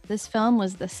 2022. This film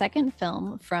was the second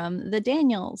film from the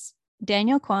Daniels,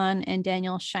 Daniel Kwan and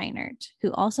Daniel Scheinert,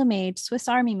 who also made Swiss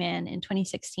Army Man in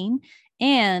 2016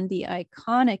 and the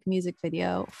iconic music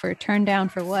video for Turn Down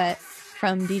for What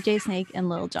from DJ Snake and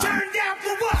Lil Jon. Turn down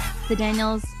for what? The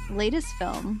Daniels' latest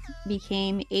film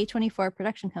became A24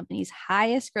 Production Company's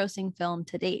highest grossing film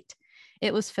to date.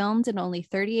 It was filmed in only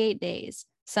 38 days,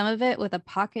 some of it with a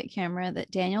pocket camera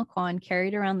that Daniel Kwan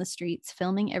carried around the streets,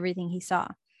 filming everything he saw.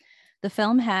 The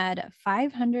film had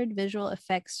 500 visual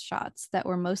effects shots that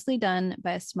were mostly done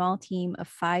by a small team of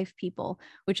 5 people,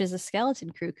 which is a skeleton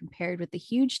crew compared with the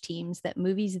huge teams that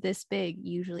movies this big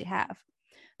usually have.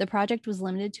 The project was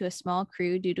limited to a small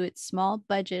crew due to its small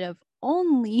budget of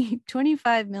only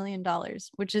 $25 million,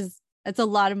 which is, it's a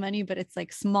lot of money, but it's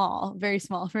like small, very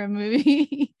small for a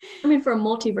movie. I mean, for a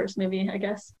multiverse movie, I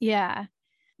guess. Yeah.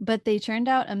 But they turned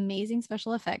out amazing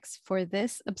special effects for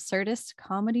this absurdist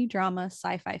comedy drama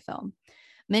sci-fi film.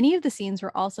 Many of the scenes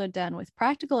were also done with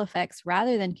practical effects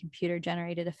rather than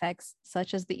computer-generated effects,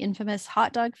 such as the infamous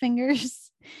hot dog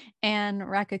fingers and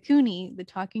Rakakuni, the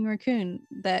talking raccoon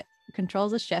that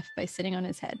controls a chef by sitting on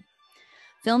his head.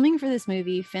 Filming for this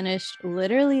movie finished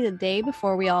literally the day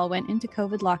before we all went into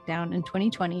COVID lockdown in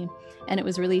 2020, and it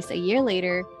was released a year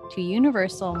later to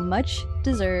universal,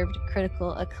 much-deserved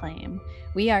critical acclaim.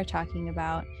 We are talking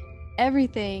about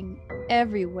Everything,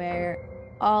 Everywhere,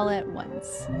 All at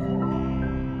Once.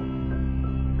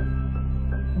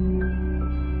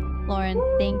 Lauren,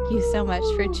 thank you so much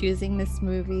for choosing this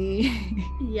movie.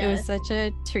 Yes. It was such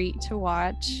a treat to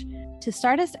watch. To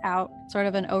start us out, sort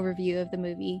of an overview of the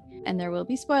movie, and there will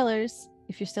be spoilers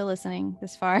if you're still listening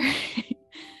this far.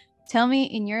 Tell me,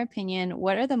 in your opinion,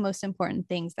 what are the most important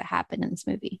things that happen in this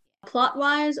movie?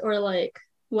 Plot-wise, or like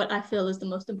what I feel is the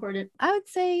most important? I would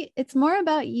say it's more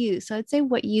about you. So I'd say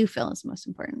what you feel is most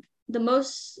important. The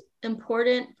most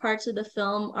important parts of the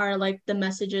film are like the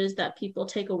messages that people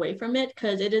take away from it,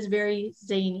 because it is very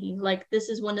zany. Like, this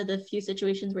is one of the few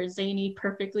situations where zany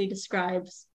perfectly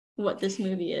describes what this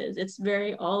movie is. It's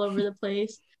very all over the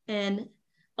place, and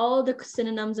all the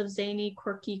synonyms of zany,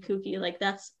 quirky, kooky, like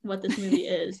that's what this movie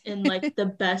is in like the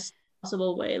best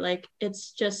possible way. Like,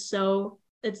 it's just so,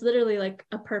 it's literally like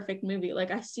a perfect movie.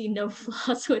 Like, I see no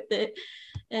flaws with it,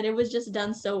 and it was just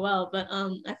done so well. But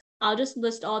I'll just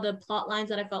list all the plot lines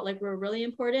that I felt like were really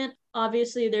important.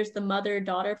 Obviously, there's the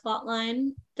mother-daughter plot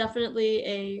line.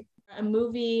 Definitely a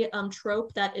movie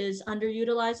trope that is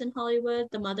underutilized in Hollywood,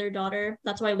 the mother-daughter.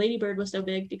 That's why Lady Bird was so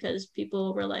big, because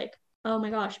people were like, oh my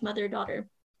gosh, mother-daughter.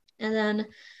 And then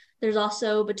there's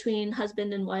also between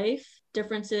husband and wife,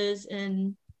 differences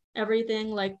in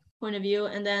everything, like point of view.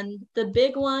 And then the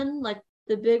big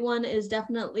one is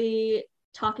definitely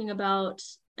talking about,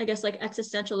 I guess, like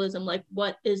existentialism, like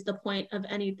what is the point of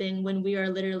anything when we are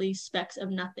literally specks of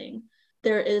nothing?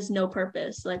 There is no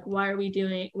purpose. Like, why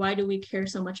do we care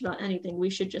so much about anything? We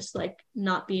should just like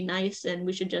not be nice, and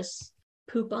we should just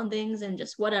poop on things and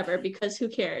just whatever, because who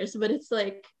cares? But it's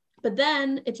like, but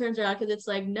then it turns around, because it's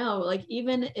like, no, like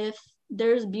even if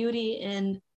there's beauty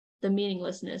in the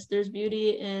meaninglessness, there's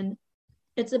beauty in,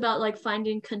 it's about like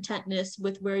finding contentness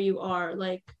with where you are.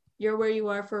 Like, you're where you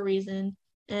are for a reason.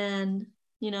 And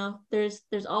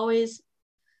there's always,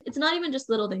 it's not even just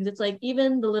little things. It's like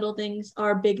even the little things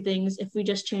are big things if we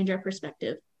just change our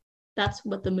perspective. That's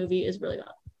what the movie is really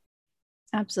about.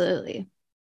 Absolutely.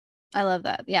 I love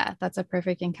that. Yeah, that's a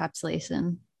perfect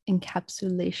encapsulation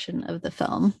of the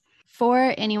film.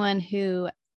 For anyone who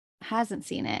hasn't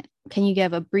seen it, can you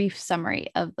give a brief summary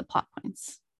of the plot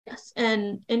points? Yes,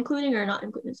 and including or not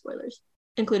including spoilers?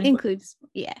 Includes,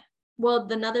 yeah. Well,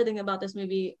 another thing about this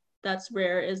movie that's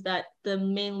rare is that the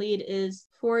main lead is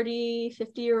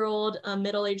 50-year-old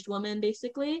middle-aged woman,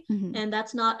 basically. Mm-hmm. And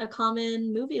that's not a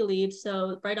common movie lead.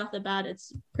 So right off the bat,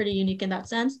 it's pretty unique in that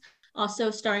sense.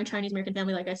 Also starring Chinese American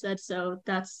family, like I said. So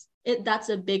that's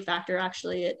a big factor,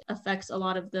 actually. It affects a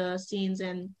lot of the scenes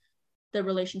and the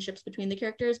relationships between the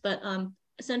characters. But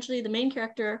essentially the main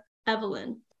character,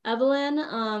 Evelyn,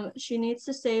 she needs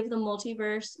to save the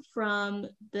multiverse from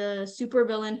the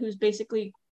supervillain who's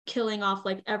basically killing off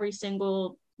like every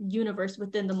single universe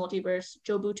within the multiverse,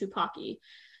 Jobu Tupaki.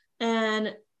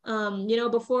 And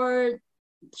before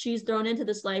she's thrown into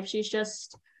this life, she's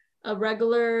just a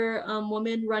regular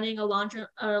woman running a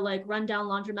rundown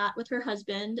laundromat with her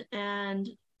husband and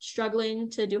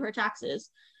struggling to do her taxes.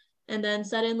 And then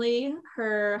suddenly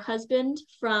her husband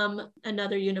from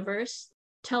another universe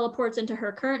teleports into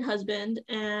her current husband,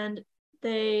 and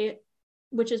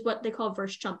which is what they call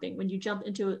verse jumping, when you jump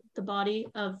into the body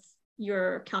of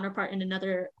your counterpart in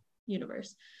another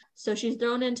universe. So she's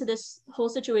thrown into this whole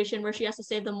situation where she has to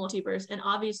save the multiverse, and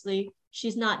obviously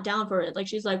she's not down for it. Like,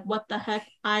 she's like, what the heck?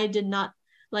 I'm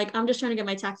just trying to get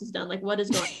my taxes done. Like, what is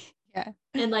going on? Yeah.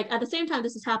 And like at the same time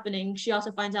this is happening, she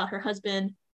also finds out her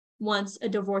husband wants a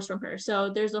divorce from her. So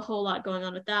there's a whole lot going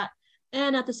on with that.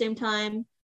 And at the same time,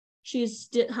 she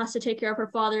has to take care of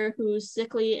her father, who's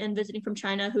sickly and visiting from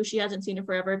China, who she hasn't seen in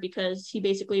forever because he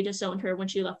basically disowned her when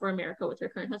she left for America with her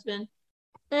current husband.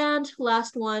 And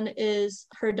last one is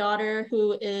her daughter,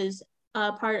 who is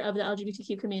part of the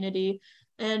LGBTQ community.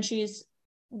 And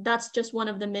that's just one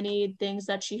of the many things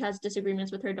that she has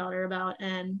disagreements with her daughter about.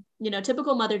 And,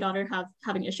 typical mother-daughter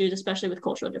having issues, especially with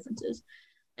cultural differences.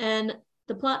 And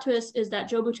the plot twist is that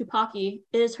Jobu Tupaki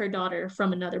is her daughter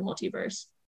from another multiverse.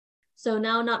 So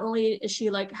now not only is she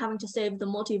like having to save the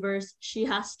multiverse, she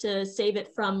has to save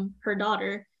it from her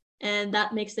daughter. And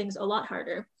that makes things a lot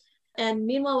harder. And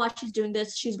meanwhile, while she's doing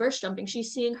this, she's verse jumping.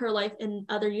 She's seeing her life in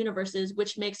other universes,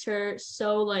 which makes her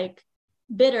so like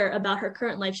bitter about her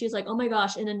current life. She's like, oh my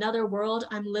gosh, in another world,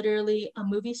 I'm literally a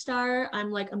movie star. I'm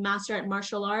like a master at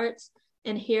martial arts.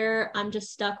 And here I'm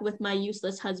just stuck with my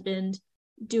useless husband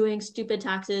doing stupid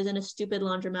taxes in a stupid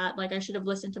laundromat. Like I should have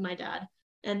listened to my dad.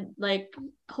 And like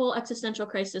whole existential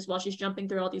crisis while she's jumping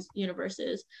through all these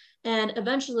universes. And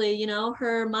eventually, you know,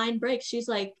 her mind breaks. She's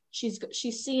like, she's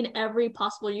seen every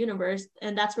possible universe.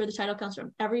 And that's where the title comes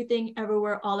from. Everything,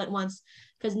 everywhere, all at once.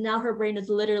 Because now her brain is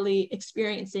literally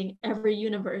experiencing every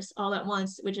universe all at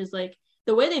once, which is like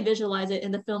the way they visualize it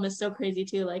in the film is so crazy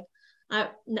too. Like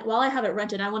while I have it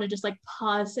rented, I want to just like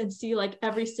pause and see like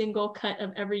every single cut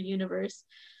of every universe,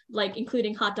 like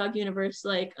including Hot Dog Universe,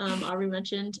 like Aubrey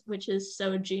mentioned, which is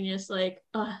so genius, like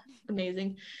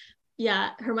amazing.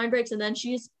 Yeah, her mind breaks, and then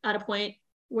she's at a point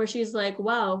where she's like,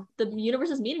 wow, the universe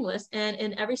is meaningless, and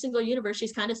in every single universe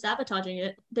she's kind of sabotaging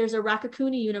it. There's a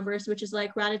Raccacoonie universe, which is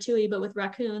like Ratatouille but with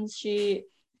raccoons. She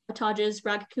sabotages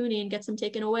Raccacoonie and gets him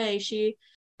taken away. She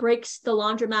breaks the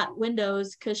laundromat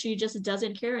windows because she just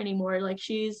doesn't care anymore. Like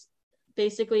she's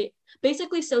basically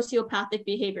sociopathic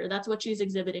behavior. That's what she's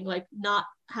exhibiting, like not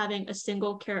having a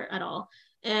single care at all.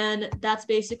 And that's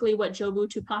basically what Jobu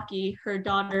Tupaki, her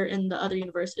daughter in the other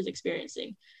universe, is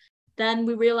experiencing. Then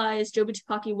we realized Jobu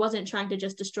Tupaki wasn't trying to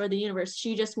just destroy the universe.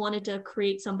 She just wanted to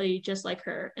create somebody just like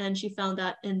her. And she found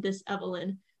that in this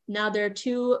Evelyn. Now there are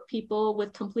two people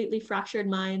with completely fractured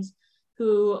minds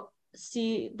who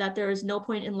see that there is no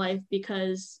point in life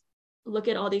because look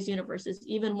at all these universes.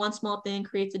 Even one small thing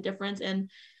creates a difference. And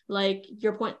like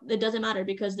your point, it doesn't matter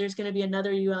because there's going to be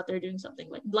another you out there doing something.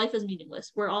 Like life is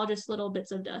meaningless. We're all just little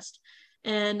bits of dust.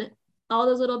 And all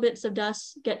those little bits of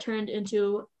dust get turned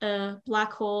into a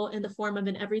black hole in the form of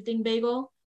an everything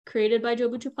bagel created by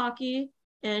Jobu Tupaki.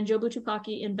 And Jobu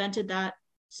Tupaki invented that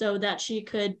so that she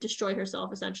could destroy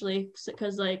herself essentially,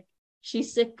 because like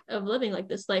she's sick of living like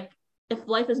this. Like if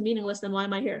life is meaningless, then why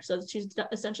am I here? So she's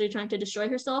essentially trying to destroy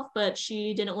herself, but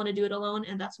she didn't want to do it alone.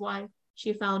 And that's why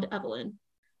she found Evelyn.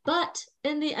 But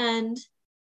in the end,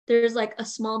 there's like a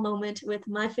small moment with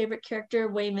my favorite character,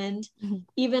 Waymond. Mm-hmm.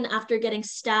 Even after getting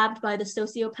stabbed by the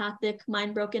sociopathic,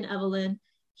 mind-broken Evelyn,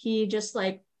 he just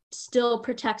like still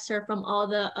protects her from all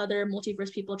the other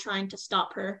multiverse people trying to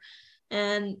stop her.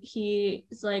 And he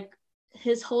is like,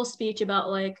 his whole speech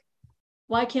about like,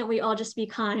 why can't we all just be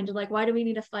kind? Like, why do we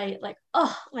need to fight? Like,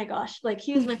 oh my gosh, like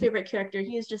he is my favorite character.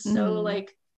 He is just so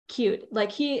like cute.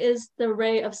 Like he is the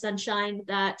ray of sunshine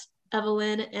that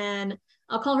Evelyn, and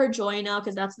I'll call her Joy now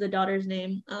because that's the daughter's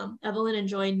name, Evelyn and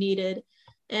Joy needed.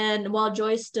 And while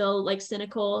Joy's still like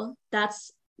cynical,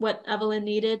 that's what Evelyn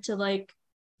needed to like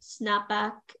snap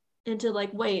back into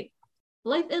like, wait,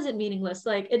 life isn't meaningless.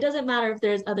 Like it doesn't matter if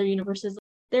there's other universes.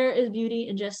 There is beauty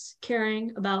in just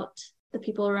caring about the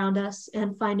people around us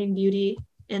and finding beauty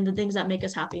in the things that make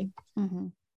us happy. Mm-hmm.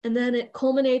 And then it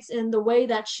culminates in the way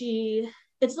that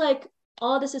it's like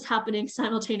all this is happening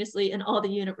simultaneously in all the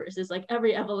universes, like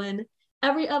every Evelyn,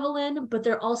 but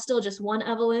they're all still just one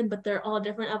Evelyn, but they're all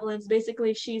different Evelyns.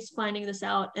 Basically, she's finding this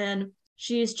out and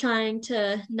she's trying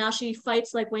to, now she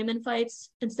fights like Waymond fights.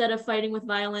 Instead of fighting with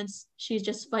violence, she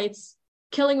just fights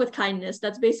killing with kindness.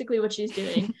 That's basically what she's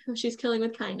doing. She's killing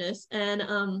with kindness.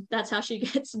 And that's how she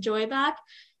gets Joy back.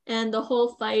 And the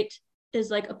whole fight is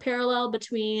like a parallel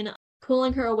between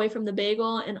pulling her away from the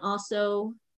bagel and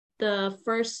also the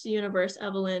first universe,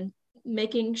 Evelyn,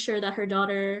 making sure that her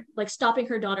daughter, like stopping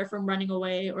her daughter from running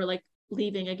away or like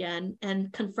leaving again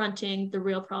and confronting the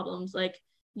real problems. Like,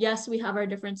 yes, we have our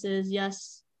differences.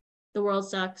 Yes, the world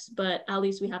sucks, but at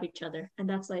least we have each other. And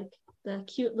that's like the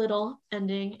cute little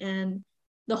ending and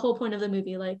the whole point of the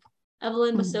movie. Like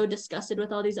Evelyn was so disgusted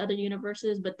with all these other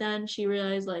universes, but then she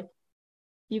realized like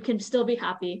you can still be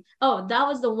happy. Oh, that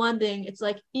was the one thing. It's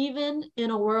like even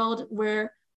in a world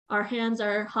where our hands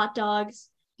are hot dogs,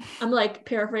 I'm like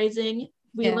paraphrasing,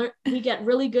 we get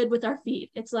really good with our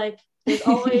feet. It's like there's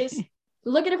always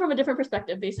look at it from a different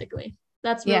perspective, basically.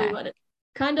 That's really what it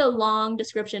kind of long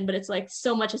description, but it's like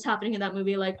so much is happening in that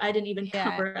movie. Like I didn't even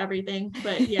cover everything,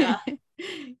 but yeah.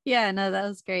 Yeah, no, that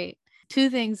was great. Two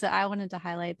things that I wanted to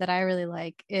highlight that I really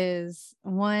like is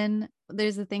one,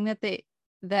 there's a thing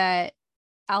that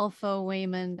Alpha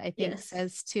Waymond, I think,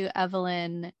 says to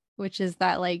Evelyn, which is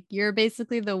that like you're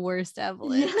basically the worst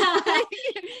Evelyn.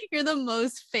 You're the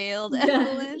most failed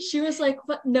Evelyn. She was like,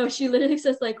 what? No, she literally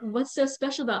says like, what's so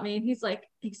special about me? And he's like,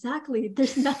 exactly,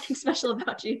 there's nothing special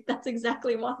about you. That's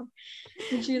exactly why.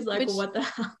 And she's like, what the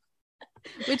hell?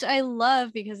 Which I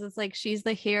love because it's like she's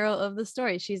the hero of the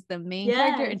story. She's the main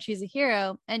character and she's a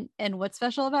hero. And what's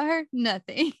special about her?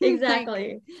 Nothing.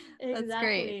 Exactly. That's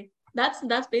great.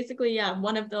 That's basically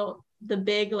one of the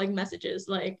big like messages.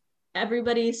 Like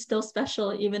everybody's still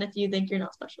special, even if you think you're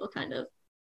not special, kind of.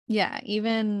 Yeah,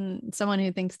 even someone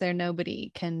who thinks they're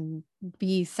nobody can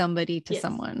be somebody to Yes.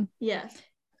 someone. Yes.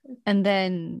 And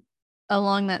then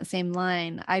along that same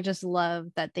line, I just love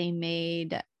that they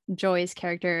made Joy's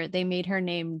character, they made her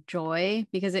name Joy,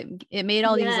 because it made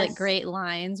all these like Yes. great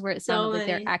lines where it sounded So like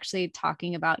they're many. actually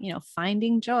talking about, you know,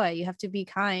 finding joy. You have to be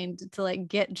kind to like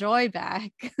get joy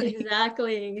back.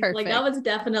 Exactly. Like that Perfect. was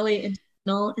definitely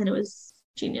intentional and it was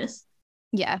genius.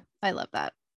 Yeah, I love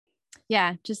that.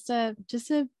 Yeah, just a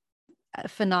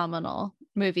phenomenal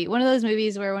movie. One of those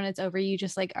movies where when it's over, you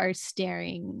just like are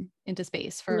staring into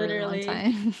space for a really long Literally.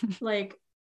 time. Like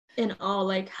in all,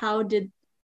 like how did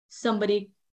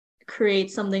somebody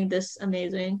create something this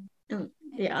amazing?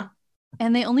 Yeah.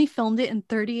 And they only filmed it in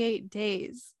 38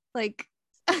 days. Like,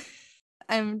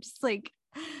 I'm just like,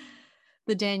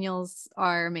 the Daniels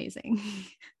are amazing.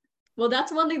 Well,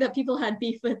 that's one thing that people had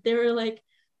beef with. They were like,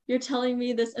 you're telling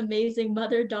me this amazing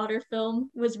mother-daughter film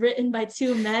was written by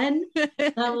two men?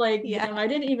 And I'm like, Yeah. damn, I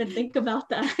didn't even think about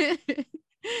that.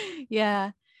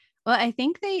 Yeah. Well, I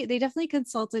think they definitely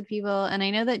consulted people, and I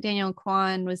know that Daniel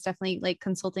Kwan was definitely like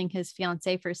consulting his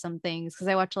fiance for some things, because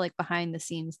I watched a like behind the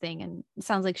scenes thing, and it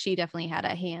sounds like she definitely had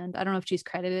a hand. I don't know if she's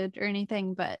credited or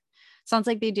anything, but sounds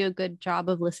like they do a good job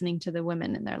of listening to the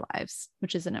women in their lives,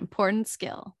 which is an important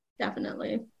skill.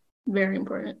 Definitely. Very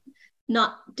important.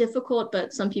 Not difficult,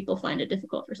 but some people find it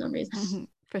difficult for some reason.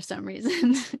 For some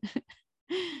reason.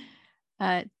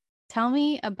 Tell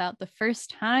me about the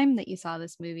first time that you saw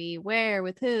this movie, where,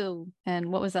 with who,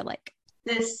 and what was that like?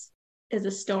 This is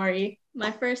a story. My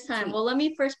first time. Sweet. Well, let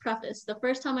me first preface. The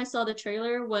first time I saw the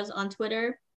trailer was on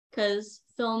Twitter, because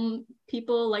film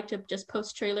people like to just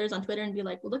post trailers on Twitter and be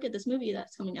like, well, look at this movie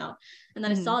that's coming out. And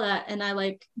then I saw that and I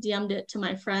like DM'd it to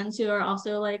my friends who are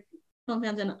also like film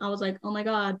fans. And I was like, oh my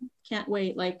God, can't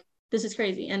wait. Like, this is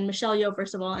crazy. And Michelle Yeoh,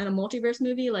 first of all, in a multiverse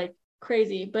movie, like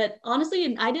crazy. But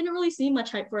honestly, I didn't really see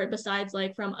much hype for it besides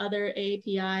like from other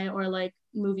AAPI or like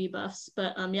movie buffs.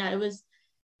 But yeah, it was,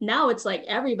 now it's like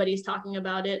everybody's talking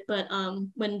about it. But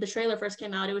when the trailer first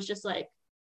came out, it was just like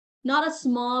not a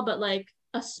small, but like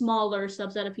a smaller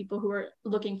subset of people who were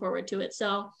looking forward to it.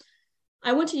 So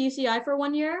I went to UCI for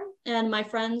 1 year, and my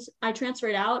friends, I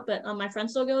transferred out, but my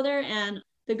friends still go there. And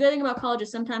the good thing about college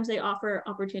is sometimes they offer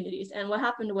opportunities. And what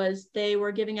happened was they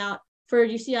were giving out for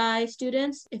UCI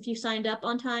students, if you signed up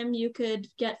on time, you could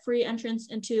get free entrance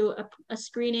into a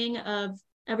screening of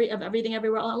everything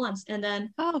everywhere all at once. And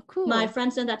then Oh, cool. my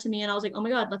friend sent that to me and I was like, oh my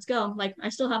God, let's go. Like I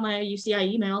still have my UCI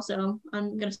email, so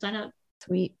I'm gonna sign up.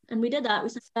 Sweet. And we did that. We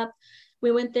signed up.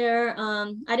 We went there.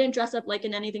 I didn't dress up like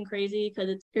in anything crazy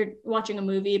because you're watching a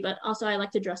movie, but also I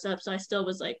like to dress up. So I still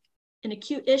was like in a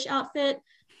cute-ish outfit.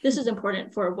 This is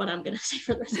important for what I'm gonna say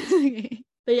for the rest of this.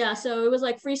 But yeah, so it was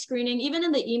like free screening. Even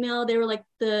in the email, they were like,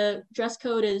 the dress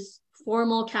code is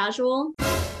formal casual.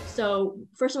 So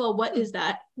first of all, what is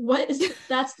that? What is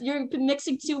that's you're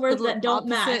mixing two words that don't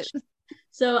match.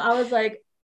 So I was like,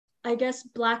 I guess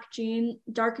dark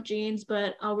jeans,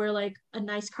 but I'll wear like a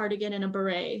nice cardigan and a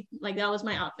beret. Like that was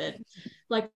my outfit.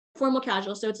 Like formal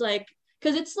casual. So it's like,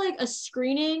 because it's like a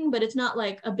screening, but it's not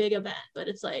like a big event, but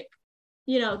it's like,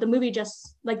 you know, the movie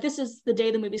just like, this is the day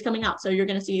the movie's coming out, so you're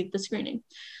gonna see the screening.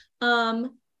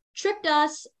 Tricked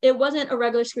us. It wasn't a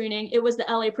regular screening, it was the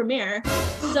LA premiere.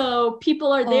 So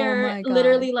people are there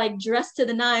literally like dressed to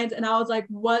the nines, and I was like,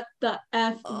 what the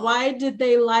F? Why did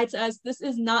they lie to us? This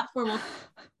is not formal.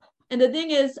 And the thing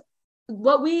is,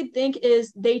 what we think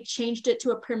is they changed it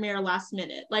to a premiere last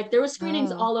minute. Like there was screenings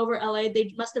all over LA.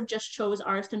 They must have just chose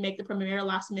ours to make the premiere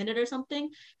last minute or something,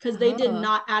 because they did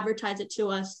not advertise it to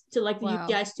us, to like the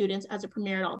UPI students, as a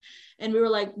premiere at all. And we were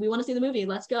like, we want to see the movie.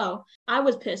 Let's go. I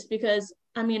was pissed because,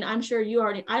 I mean, I'm sure you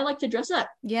already, I like to dress up.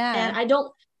 Yeah. And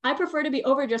I prefer to be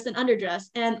overdressed than underdressed.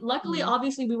 And luckily,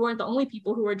 obviously, we weren't the only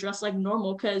people who were dressed like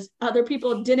normal, because other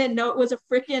people didn't know it was a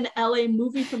freaking LA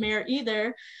movie premiere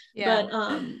either. Yeah.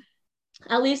 But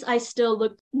at least I still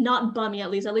looked not bummy. At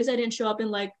least I didn't show up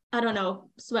in like, I don't know,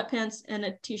 sweatpants and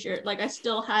a t-shirt. Like I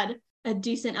still had a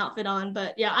decent outfit on.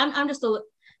 But yeah, I'm just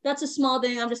that's a small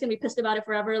thing. I'm just gonna be pissed about it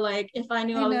forever. Like if I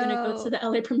knew I was gonna go to the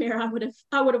LA premiere, I would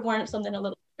have worn something a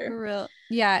little better. For real.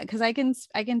 Yeah, because I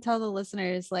can tell the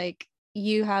listeners, like,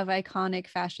 you have iconic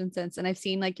fashion sense, and I've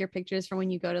seen like your pictures from when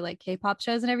you go to like K-pop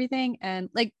shows and everything, and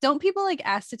like, don't people like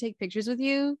ask to take pictures with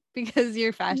you because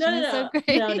your fashion is so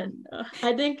great? No.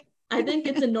 I think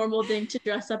it's a normal thing to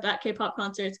dress up at K-pop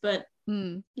concerts, but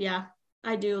yeah,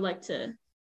 I do like to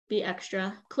be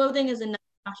extra. Clothing is a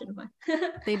passion of mine.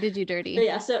 They did you dirty. But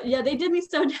yeah, so yeah, they did me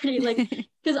so dirty. Like,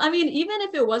 because I mean, even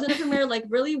if it wasn't a premiere, like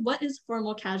really, what is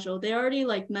formal casual? They already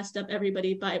like messed up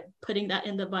everybody by putting that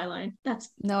in the byline. That's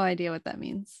No idea what that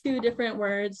means. 2 different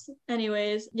words.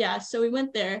 Anyways, yeah, so we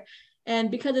went there.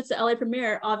 And because it's the LA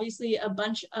premiere, obviously a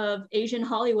bunch of Asian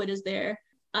Hollywood is there.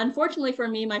 Unfortunately for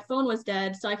me, my phone was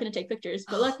dead, so I couldn't take pictures.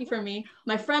 But lucky for me,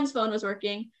 my friend's phone was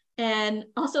working. And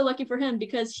also lucky for him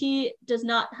because he does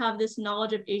not have this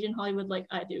knowledge of Asian Hollywood like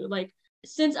I do. Like,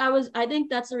 since I think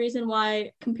that's the reason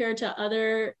why compared to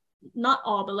other, not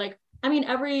all, but like, I mean,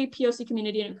 every POC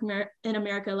community in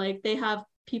America, like they have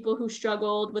people who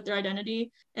struggled with their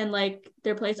identity and like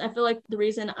their place. I feel like the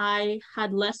reason I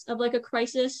had less of like a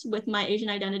crisis with my Asian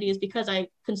identity is because I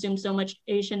consumed so much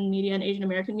Asian media and Asian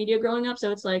American media growing up.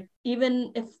 So it's like,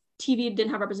 even if TV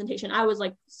didn't have representation, I was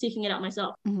like seeking it out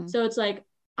myself. Mhm. So it's like,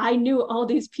 I knew all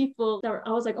these people that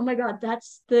I was like, oh my God,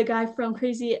 that's the guy from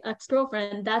Crazy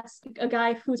Ex-Girlfriend. That's a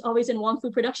guy who's always in Wong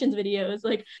Fu Productions videos.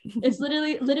 Like, it's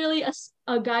literally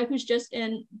a guy who's just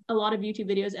in a lot of YouTube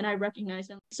videos and I recognize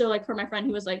him. So like for my friend,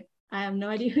 he was like, I have no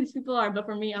idea who these people are. But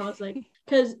for me, I was like,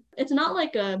 because it's not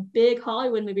like a big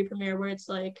Hollywood movie premiere where it's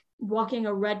like walking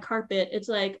a red carpet. It's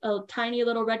like a tiny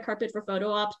little red carpet for photo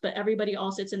ops, but everybody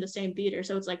all sits in the same theater.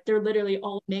 So it's like they're literally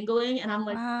all mingling. And I'm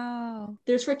like, wow.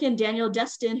 There's freaking Daniel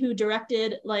Destin who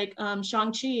directed like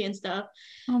Shang-Chi and stuff.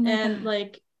 Oh my And God.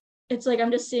 like, it's like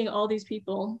I'm just seeing all these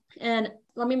people. And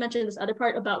let me mention this other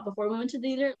part about before we went to the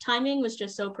theater. Timing was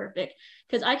just so perfect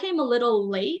because I came a little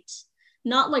late,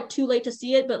 not like too late to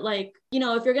see it, but like, you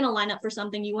know, if you're going to line up for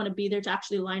something, you want to be there to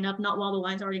actually line up, not while the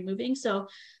line's already moving. So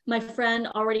my friend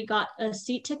already got a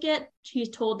seat ticket. He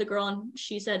told the girl and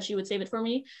she said she would save it for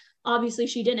me. Obviously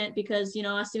she didn't because, you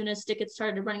know, as soon as tickets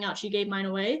started running out, she gave mine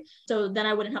away. So then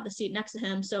I wouldn't have the seat next to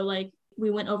him. So like we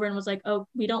went over and was like, oh,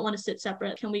 we don't want to sit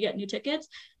separate. Can we get new tickets?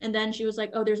 And then she was like,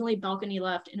 oh, there's only balcony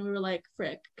left. And we were like,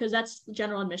 frick, because that's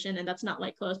general admission and that's not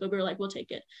like close, but we were like, we'll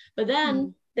take it. But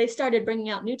then they started bringing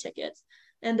out new tickets.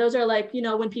 And those are like, you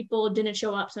know, when people didn't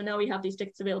show up. So now we have these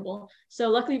tickets available. So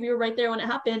luckily we were right there when it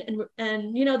happened.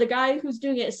 And you know, the guy who's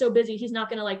doing it is so busy, he's not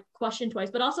going to like question twice.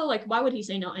 But also like, why would he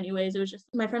say no anyways? It was just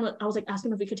my friend, I was like, ask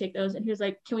him if we could take those. And he was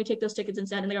like, can we take those tickets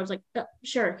instead? And the guy was like,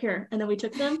 sure, here. And then we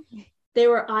took them. They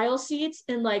were aisle seats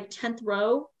in like 10th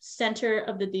row, center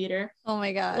of the theater. Oh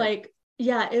my God. Like,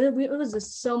 yeah, it was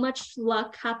just so much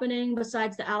luck happening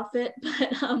besides the outfit.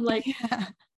 But I'm like,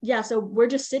 yeah, so we're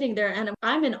just sitting there and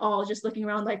I'm in awe just looking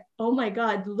around like, oh my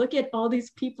God, look at all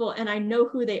these people and I know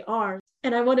who they are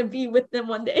and I want to be with them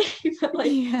one day. But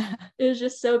like, it was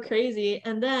just so crazy.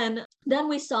 And then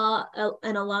we saw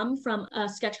an alum from a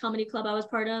sketch comedy club I was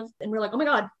part of. And we're like, oh my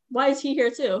God, why is he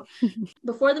here too?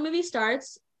 Before the movie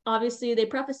starts, obviously they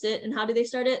preface it. And how do they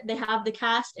start it? They have the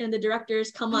cast and the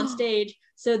directors come on stage.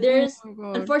 So there's,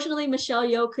 unfortunately, Michelle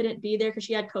Yeoh couldn't be there because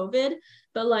she had COVID.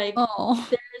 But like,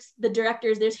 there's the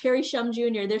directors, there's Harry Shum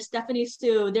Jr., there's Stephanie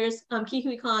Su, there's Ki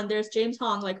Hui Kwan, there's James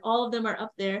Hong, like all of them are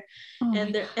up there.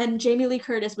 And Jamie Lee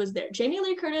Curtis was there. Jamie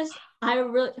Lee Curtis, I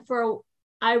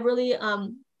really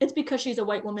it's because she's a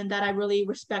white woman that I really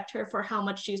respect her for how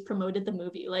much she's promoted the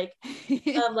movie. Like,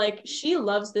 like she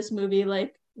loves this movie.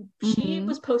 Like she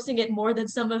was posting it more than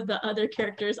some of the other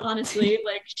characters, honestly.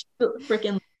 Like she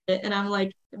freaking loved it. And I'm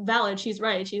like, valid, she's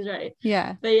right.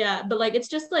 Yeah. But like it's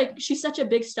just like she's such a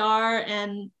big star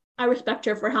and I respect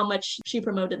her for how much she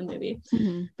promoted the movie.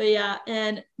 But yeah,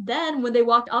 and then when they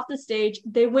walked off the stage,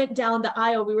 they went down the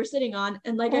aisle we were sitting on.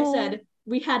 And like I said,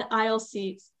 we had aisle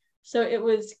seats. So it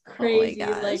was crazy.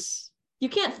 Like you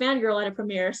can't fangirl at a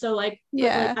premiere. So like,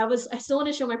 yeah, like, I still want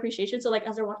to show my appreciation. So like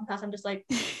as they're walking past, I'm just like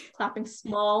clapping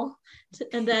small.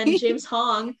 And then James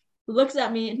Hong looks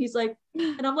at me and he's like,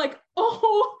 and I'm like,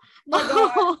 oh my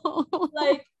God.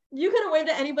 Like you could have waved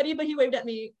at anybody, but he waved at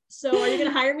me. So are you gonna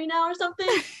hire me now or something?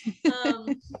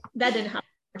 That didn't happen,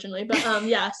 unfortunately. But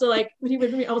yeah, so like when he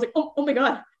waved at me, I was like, oh my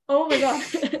God.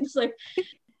 It's like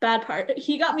bad part.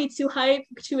 He got me too hyped,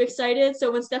 too excited.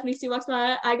 So when Stephanie Su walks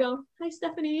by, I go, hi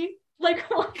Stephanie. Like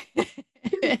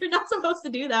you're not supposed to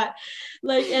do that.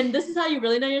 Like, and this is how you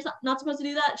really know you're not supposed to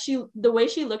do that. The way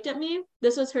she looked at me,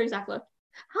 this was her exact look.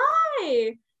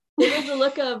 Hi. It was the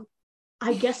look of,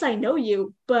 I guess I know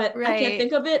you, but I can't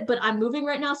think of it, but I'm moving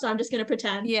right now, so I'm just gonna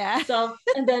pretend. Yeah. So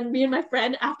and then me and my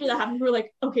friend after that happened, we were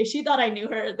like, okay, she thought I knew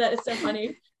her. That is so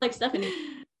funny. Like Stephanie,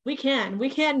 we can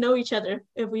know each other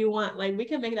if we want. Like we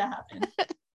can make that happen.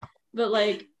 But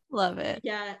like, love it.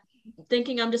 Yeah.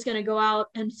 Thinking I'm just gonna go out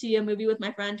and see a movie with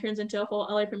my friend turns into a whole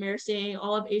LA premiere, seeing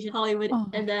all of Asian Hollywood,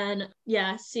 and then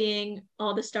seeing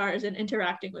all the stars and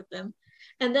interacting with them.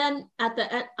 And then at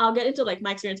the end, I'll get into like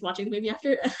my experience watching the movie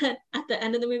after. At the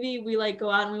end of the movie, we like go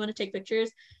out and we want to take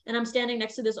pictures. And I'm standing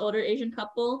next to this older Asian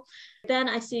couple. Then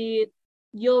I see,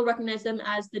 you'll recognize them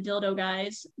as the dildo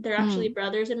guys. They're actually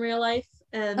brothers in real life.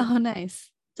 And Oh, nice.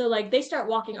 so like they start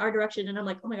walking our direction and I'm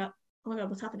like, oh my God,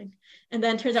 what's happening? And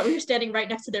then turns out we were standing right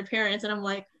next to their parents. And I'm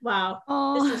like, wow,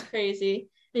 this is crazy.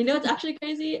 And you know what's actually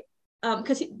crazy?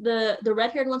 Because the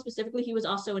red-haired one specifically, he was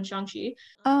also in Shang-Chi.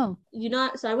 Oh.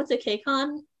 So I went to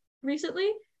KCON recently.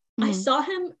 I saw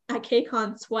him at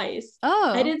KCON twice.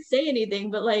 Oh. I didn't say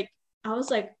anything, but like I was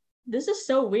like, this is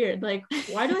so weird. Like,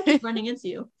 why do I keep running into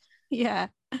you? Yeah.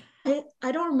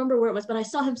 I don't remember where it was, but I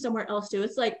saw him somewhere else too.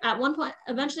 It's like at one point,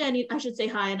 eventually I should say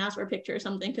hi and ask for a picture or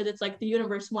something, because it's like the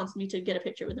universe wants me to get a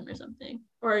picture with him or something,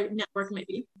 or network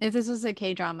maybe. If this was a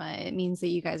K-drama, it means that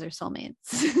you guys are soulmates.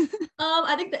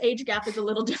 I think the age gap is a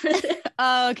little different.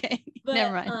 Oh, okay. But,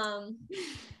 never mind.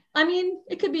 I mean,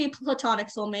 it could be platonic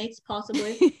soulmates,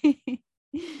 possibly.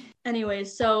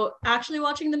 Anyways, so actually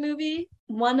watching the movie,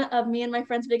 one of me and my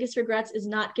friend's biggest regrets is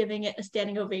not giving it a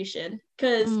standing ovation,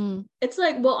 because it's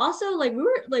like, well, also like we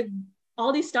were like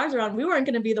all these stars around, we weren't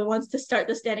going to be the ones to start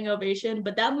the standing ovation,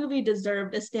 but that movie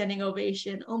deserved a standing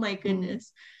ovation. Oh my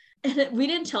goodness. And we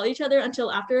didn't tell each other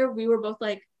until after. We were both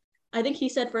like, I think he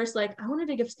said first, like, I wanted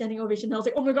to give standing ovation. And I was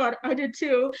like, oh my God, I did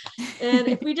too. And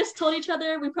if we just told each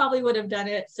other, we probably would have done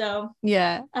it. So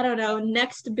yeah, I don't know.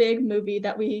 Next big movie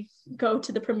that we go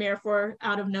to the premiere for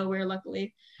out of nowhere,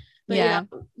 luckily. But yeah,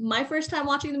 my first time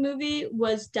watching the movie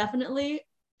was definitely,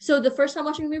 so the first time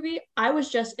watching the movie, I was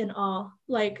just in awe.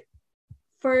 Like,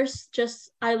 first,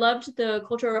 just I loved the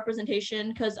cultural representation,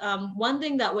 because one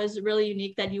thing that was really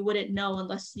unique that you wouldn't know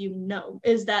unless you know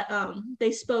is that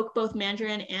they spoke both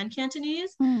Mandarin and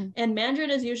Cantonese. And Mandarin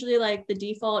is usually like the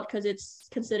default because it's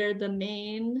considered the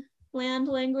main land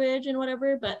language and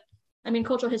whatever, but I mean,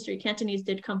 cultural history, Cantonese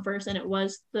did come first, and it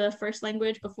was the first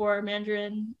language before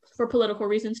Mandarin for political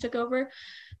reasons took over.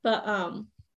 But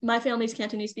my family's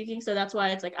Cantonese speaking, so that's why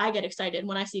it's like I get excited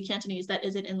when I see Cantonese that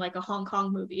isn't in like a Hong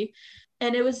Kong movie.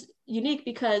 And it was unique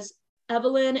because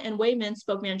Evelyn and Wayman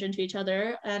spoke Mandarin to each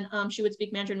other, and she would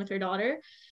speak Mandarin with her daughter.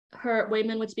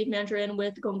 Wayman would speak Mandarin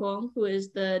with Gong Gong, who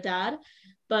is the dad,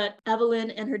 but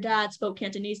Evelyn and her dad spoke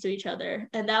Cantonese to each other.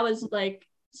 And that was like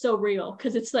so real,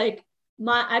 because it's like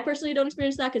I personally don't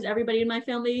experience that because everybody in my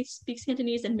family speaks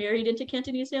Cantonese and married into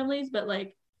Cantonese families, but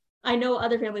like I know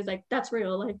other families like that's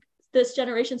real. Like this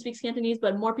generation speaks Cantonese,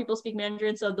 but more people speak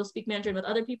Mandarin, so they'll speak Mandarin with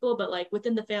other people, but like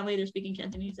within the family, they're speaking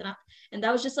Cantonese. And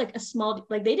that was just like a small,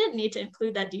 like they didn't need to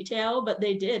include that detail, but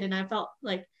they did. And I felt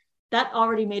like that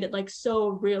already made it like so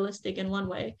realistic in one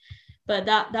way. But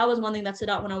that was one thing that stood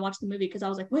out when I watched the movie, because I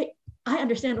was like, wait, I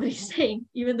understand what he's saying,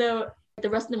 even though the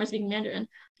rest of them are speaking Mandarin.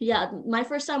 Yeah, my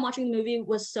first time watching the movie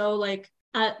was so like,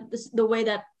 the way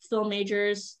that film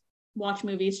majors watch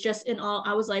movies, just in all,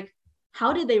 I was like,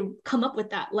 how did they come up with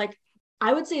that? Like,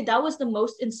 I would say that was the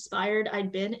most inspired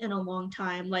I'd been in a long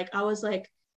time. Like, I was like,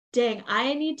 dang,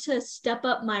 I need to step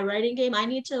up my writing game. I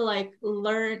need to like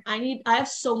learn. I have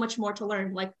so much more to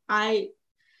learn. Like,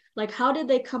 how did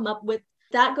they come up with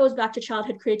that? Goes back to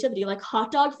childhood creativity, like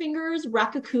hot dog fingers,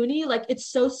 Rakakuni. Like, it's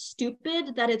so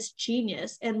stupid that it's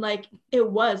genius. And like, it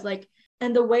was like,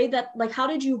 and the way that, like, how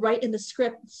did you write in the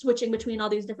script, switching between all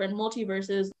these different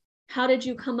multiverses? How did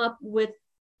you come up with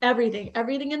everything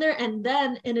in there? And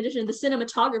then in addition, the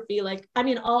cinematography, like, I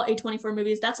mean, all A24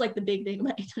 movies, that's like the big thing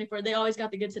about A24. They always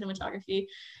got the good cinematography.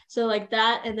 So like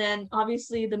that, and then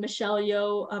obviously the Michelle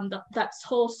Yeoh, that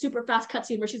whole super fast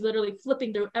cutscene where she's literally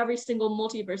flipping through every single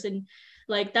multiverse. And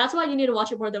like, that's why you need to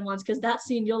watch it more than once, because that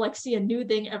scene, you'll like see a new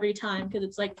thing every time, because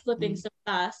it's like flipping so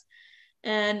fast.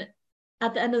 And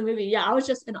at the end of the movie, yeah, I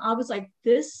was like,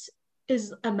 this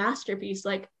is a masterpiece.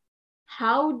 Like,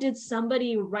 how did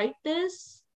somebody write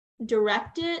this,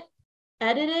 direct it,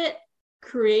 edit it,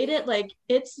 create it? Like,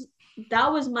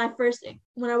 that was my first thing.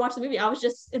 When I watched the movie, I was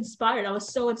just inspired. I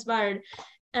was so inspired.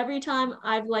 Every time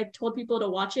I've like told people to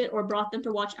watch it or brought them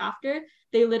to watch after,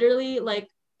 they literally like,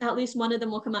 at least one of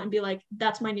them will come out and be like,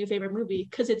 that's my new favorite movie,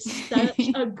 because it's such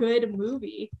a good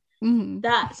movie.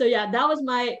 That was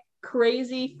my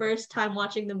crazy first time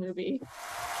watching the movie.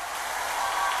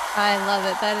 I love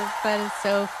it. That is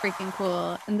so freaking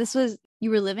cool. And you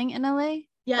were living in LA?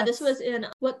 Yeah, this was in,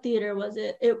 what theater was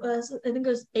it? It was, I think it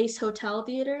was Ace Hotel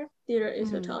Theater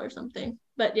Ace Hotel or something.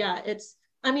 But yeah,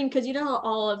 I mean, because you know how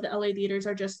all of the LA theaters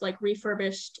are just like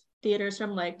refurbished theaters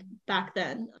from like back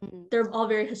then. They're all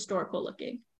very historical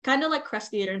looking, kind of like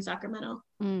Crest Theater in Sacramento.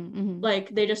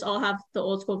 Like, they just all have the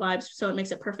old school vibes, so it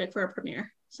makes it perfect for a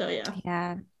premiere. So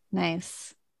yeah,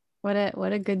 nice. What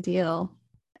a good deal.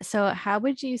 So how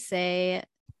would you say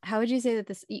how would you say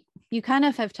that you kind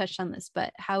of have touched on this,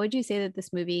 but how would you say that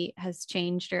this movie has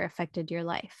changed or affected your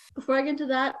life? Before I get into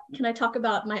that, can I talk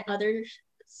about my other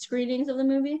screenings of the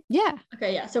movie? Yeah.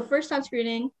 Okay, yeah. So first time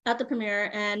screening at the premiere,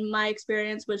 and my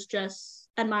experience was just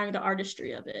admiring the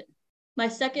artistry of it. My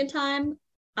second time,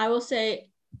 I will say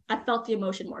I felt the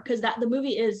emotion more, because the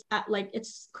movie is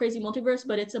it's crazy multiverse,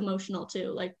 but it's emotional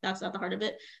too. Like, that's at the heart of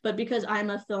it. But because I'm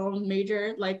a film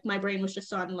major, like, my brain was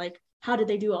just on like, how did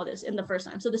they do all this in the first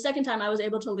time? So the second time I was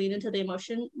able to lean into the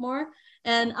emotion more.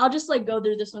 And I'll just like go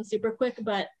through this one super quick,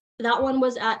 but that one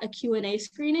was at a Q&A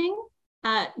screening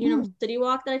at University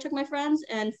Walk that I took my friends,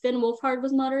 and Finn Wolfhard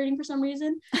was moderating for some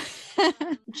reason.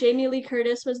 Jamie Lee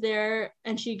Curtis was there,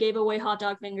 and she gave away hot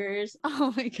dog fingers.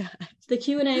 Oh my god. The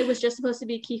Q&A was just supposed to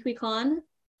be Kiki Kwan,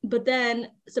 but then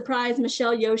surprise,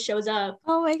 Michelle Yeoh shows up.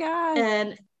 Oh my god.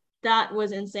 And that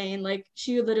was insane. Like,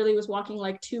 she literally was walking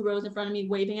like 2 rows in front of me,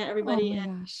 waving at everybody. Oh my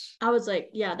and gosh. I was like,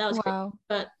 yeah, that was wow. crazy.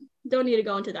 But don't need to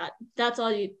go into that. That's all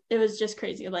it was just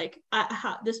crazy. Like,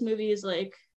 this movie is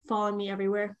like following me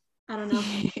everywhere. I don't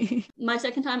know. My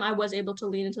second time, I was able to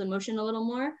lean into the emotion a little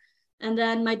more. And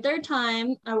then my third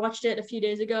time, I watched it a few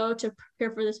days ago to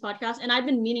prepare for this podcast. And I've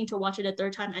been meaning to watch it a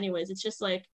third time anyways. It's just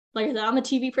like I said, I'm a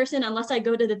TV person. Unless I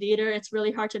go to the theater, it's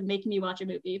really hard to make me watch a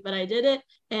movie. But I did it.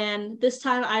 And this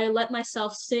time I let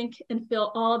myself sink and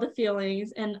feel all the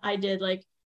feelings. And I did. Like,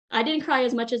 I didn't cry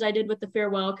as much as I did with The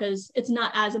Farewell, because it's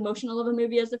not as emotional of a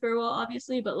movie as The Farewell,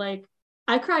 obviously. But like,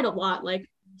 I cried a lot. Like,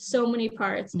 so many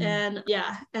parts. And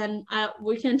yeah, and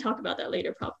we can talk about that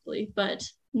later probably, but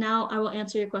now I will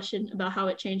answer your question about how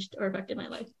it changed or affected my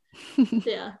life.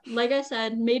 Yeah, like I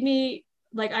said, made me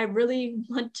like, I really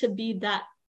want to be that.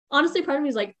 Honestly, part of me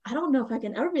is like, I don't know if I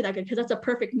can ever be that good, because that's a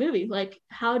perfect movie. Like,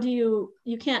 how do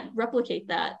you can't replicate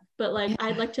that, but like,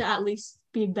 I'd like to at least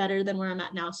be better than where I'm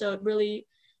at now. So it really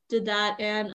did that.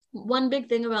 And one big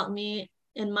thing about me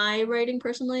in my writing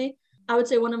personally, I would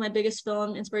say one of my biggest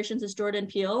film inspirations is Jordan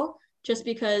Peele, just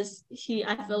because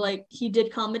I feel like he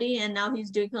did comedy and now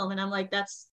he's doing film. And I'm like,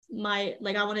 that's I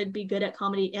want to be good at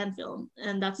comedy and film.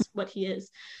 And that's what he is.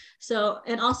 So,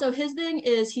 and also his thing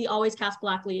is he always casts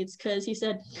Black leads, because he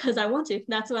said, because I want to,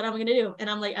 that's what I'm going to do. And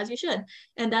I'm like, as you should.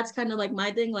 And that's kind of like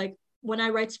my thing. Like, when I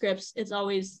write scripts, it's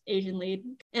always Asian lead.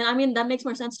 And I mean, that makes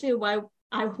more sense too. Why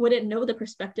I wouldn't know the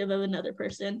perspective of another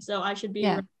person. So I should be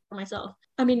for myself.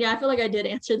 I mean, yeah, I feel like I did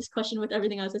answer this question with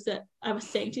everything I was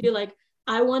saying to you. Like,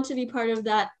 I want to be part of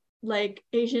that like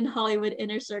Asian Hollywood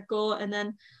inner circle, and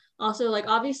then also like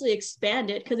obviously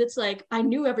expand it, because it's like I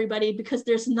knew everybody because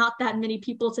there's not that many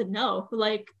people to know.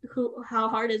 Like, how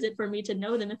hard is it for me to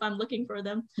know them if I'm looking for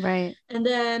them? Right. And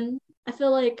then I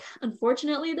feel like,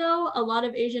 unfortunately though, a lot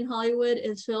of Asian Hollywood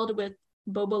is filled with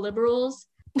boba liberals.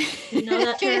 You know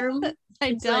that term?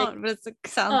 I don't, but it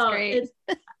sounds great.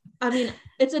 I mean,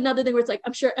 it's another thing where it's like,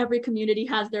 I'm sure every community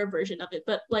has their version of it,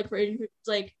 but like for Asian people, it's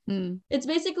like, it's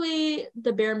basically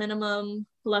the bare minimum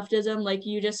leftism. Like,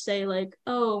 you just say like,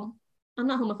 oh, I'm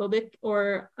not homophobic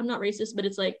or I'm not racist, but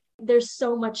it's like, there's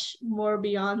so much more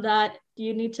beyond that.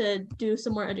 You need to do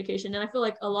some more education. And I feel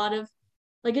like a lot of,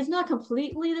 like, it's not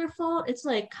completely their fault. It's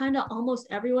like kind of almost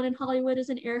everyone in Hollywood is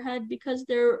an airhead because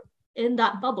they're in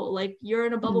that bubble. Like, you're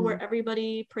in a bubble where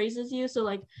everybody praises you. So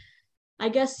like, I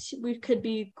guess we could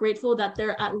be grateful that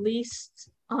they're at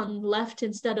least on left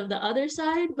instead of the other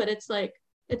side, but it's like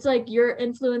you're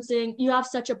influencing, you have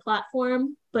such a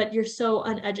platform, but you're so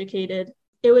uneducated.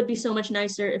 It would be so much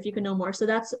nicer if you could know more. So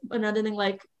that's another thing.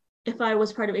 Like, if I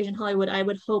was part of Asian Hollywood, I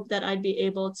would hope that I'd be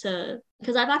able to,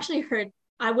 because I've actually heard,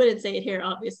 I wouldn't say it here,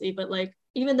 obviously, but like,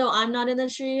 even though I'm not in the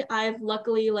industry, I've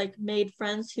luckily like made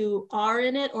friends who are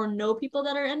in it or know people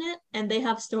that are in it, and they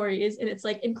have stories, and it's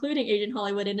like, including Asian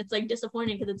Hollywood, and it's like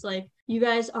disappointing because it's like, you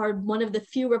guys are one of the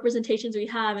few representations we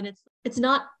have, and it's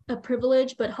not a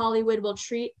privilege, but Hollywood will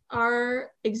treat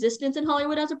our existence in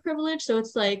Hollywood as a privilege. So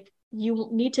it's like, you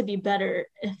need to be better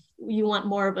if you want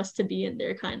more of us to be in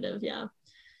there, kind of. Yeah.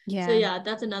 So yeah,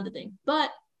 that's another thing. But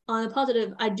on the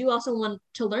positive, I do also want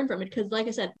to learn from it, because like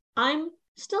I said, I'm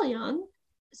still young.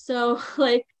 So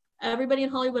like, everybody in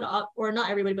Hollywood, or not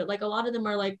everybody, but like a lot of them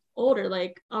are like older,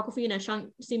 like Awkwafina, Shang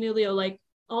Simu Liu, like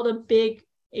all the big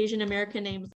Asian American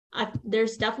names.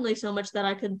 There's definitely so much that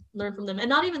I could learn from them. And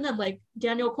not even them, like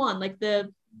Daniel Kwan, like the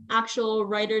actual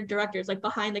writer directors, like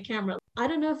behind the camera. I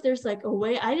don't know if there's like a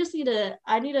way. I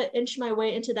need to inch my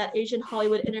way into that Asian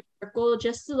Hollywood inner circle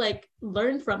just to like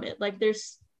learn from it. Like,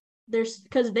 there's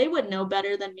because they would know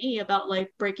better than me about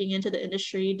like breaking into the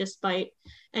industry despite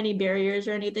any barriers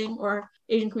or anything, or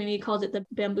Asian community calls it the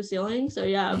bamboo ceiling. So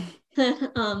yeah.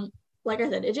 Like I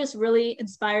said, it just really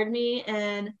inspired me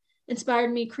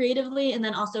creatively, and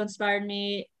then also inspired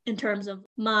me in terms of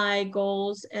my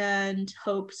goals and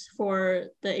hopes for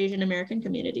the Asian American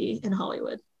community in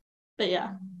Hollywood. But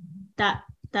yeah, that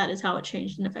is how it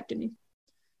changed and affected me.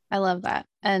 I love that.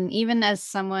 And even as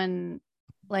someone,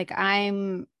 like,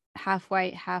 I'm half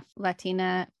white, half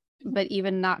Latina, but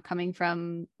even not coming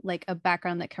from like a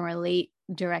background that can relate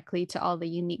directly to all the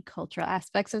unique cultural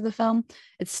aspects of the film,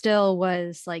 it still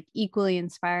was like equally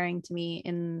inspiring to me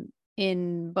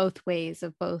in both ways,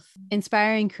 of both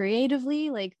inspiring creatively,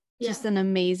 like just an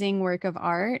amazing work of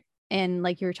art, and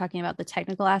like you were talking about the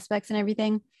technical aspects and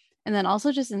everything, and then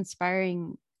also just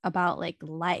inspiring about like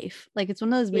life. Like it's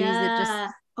one of those movies that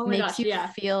just makes you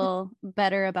feel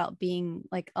better about being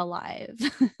like alive.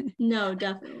 No,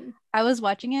 definitely. I was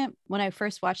watching it when I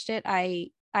first watched it. I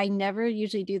never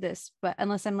usually do this, but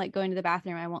unless I'm like going to the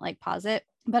bathroom, I won't like pause it.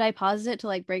 But I paused it to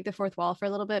like break the fourth wall for a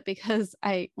little bit because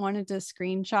I wanted to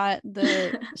screenshot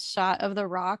the shot of the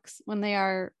rocks when they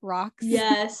are rocks.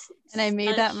 Yes. And I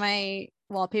made that my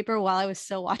wallpaper while I was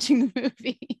still watching the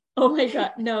movie. Oh my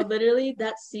God. No, literally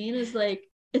that scene is like,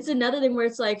 it's another thing where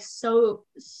it's like, so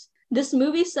this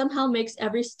movie somehow makes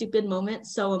every stupid moment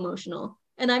so emotional.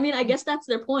 And I mean, I guess that's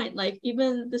their point. Like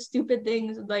even the stupid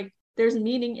things, like there's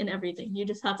meaning in everything. You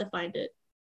just have to find it.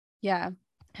 Yeah.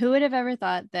 Who would have ever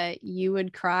thought that you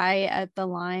would cry at the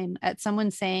line at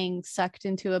someone saying sucked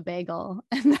into a bagel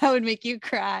and that would make you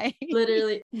cry?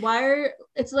 Literally.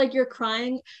 It's like you're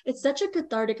crying. It's such a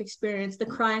cathartic experience, the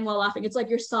crying while laughing. It's like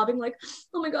you're sobbing like,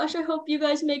 oh my gosh, I hope you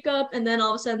guys make up. And then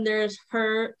all of a sudden there's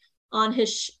her on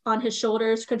his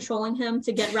shoulders controlling him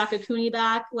to get Raccacoonie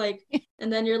back. Like,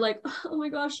 and then you're like, oh my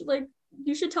gosh, like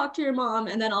you should talk to your mom.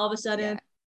 And then all of a sudden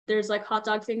there's like hot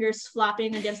dog fingers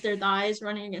flapping against their thighs,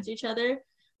 running against each other.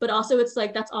 But also it's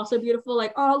like, that's also beautiful.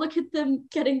 Like, oh, look at them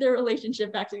getting their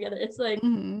relationship back together. It's like,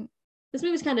 this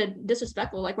movie's kind of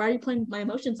disrespectful. Like, why are you playing with my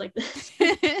emotions like this?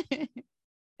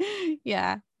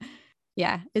 Yeah,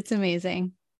 it's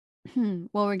amazing.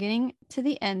 Well, we're getting to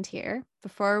the end here.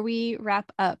 Before we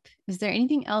wrap up, is there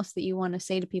anything else that you want to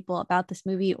say to people about this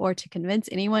movie, or to convince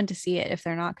anyone to see it if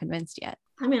they're not convinced yet?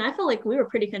 I mean, I feel like we were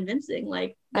pretty convincing.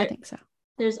 Like, I think so.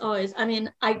 There's always, I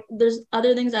mean, there's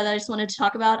other things that I just wanted to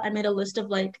talk about. I made a list of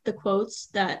like the quotes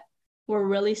that were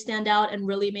really stand out and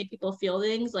really made people feel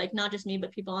things, like not just me,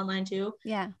 but people online too.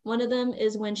 Yeah. One of them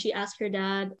is when she asked her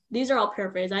dad, these are all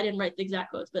paraphrased, I didn't write the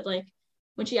exact quotes, but like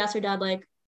when she asked her dad, like,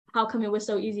 how come it was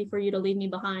so easy for you to leave me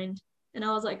behind? And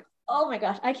I was like, oh my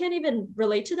gosh, I can't even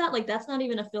relate to that. Like, that's not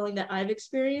even a feeling that I've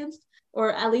experienced,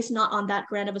 or at least not on that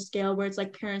grand of a scale where it's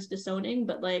like parents disowning,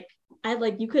 but like,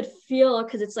 you could feel,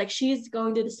 because it's like she's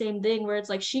going through the same thing where it's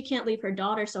like she can't leave her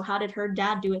daughter, so how did her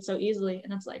dad do it so easily?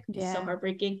 And it's like, it's so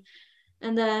heartbreaking.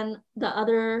 And then the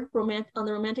other on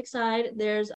the romantic side,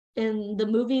 there's in the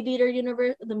movie theater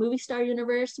universe, the movie star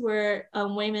universe, where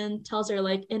Wayman tells her,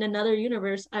 like, in another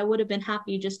universe, I would have been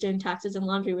happy just doing taxes and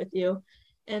laundry with you.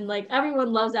 And like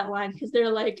everyone loves that line because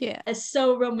they're like, it's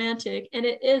so romantic. And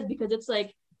it is, because it's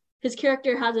like his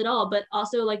character has it all, but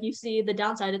also like you see the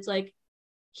downside. It's like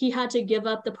he had to give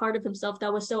up the part of himself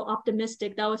that was so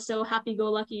optimistic, that was so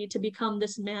happy-go-lucky, to become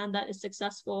this man that is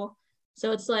successful.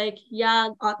 So it's like,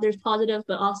 there's positive,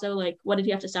 but also like, what did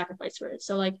he have to sacrifice for it?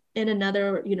 So like in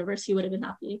another universe, he would have been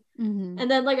happy. And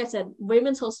then, like I said,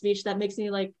 Wayman's whole speech that makes me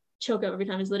like choke up every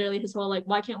time is literally his whole like,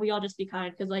 why can't we all just be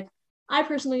kind? Because like, I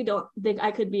personally don't think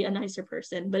I could be a nicer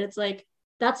person, but it's like,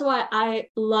 that's why I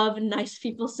love nice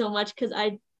people so much, because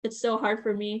it's so hard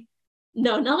for me.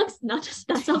 No, not just,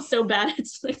 that sounds so bad.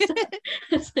 It's like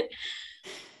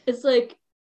it's like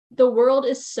the world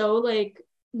is so like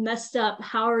messed up.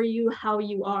 How are you how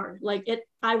you are? Like it,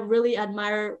 I really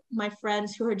admire my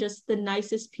friends who are just the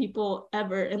nicest people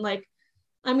ever. And like,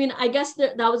 I mean, I guess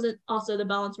that was also the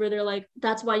balance where they're like,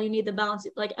 that's why you need the balance.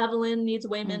 Like Evelyn needs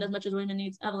Wayman as much as Wayman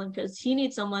needs Evelyn, because he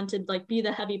needs someone to like be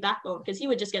the heavy backbone, because he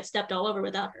would just get stepped all over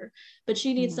without her. But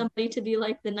she needs somebody to be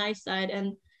like the nice side.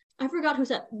 And I forgot who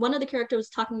said, one of the characters was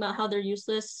talking about how they're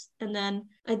useless. And then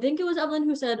I think it was Evelyn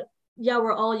who said, yeah,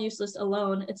 we're all useless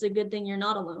alone. It's a good thing you're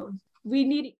not alone. We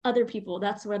need other people.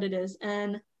 That's what it is.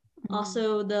 And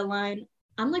also the line,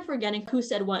 I'm like forgetting who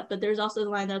said what, but there's also the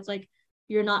line that's like,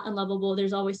 you're not unlovable.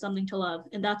 There's always something to love.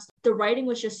 And that's, the writing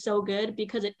was just so good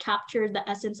because it captured the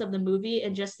essence of the movie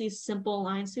and just these simple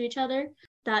lines to each other.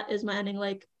 That is my ending.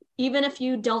 Like, even if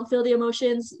you don't feel the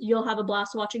emotions, you'll have a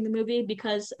blast watching the movie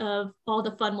because of all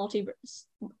the fun multiverse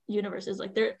universes.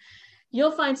 Like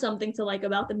you'll find something to like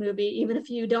about the movie. Even if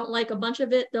you don't like a bunch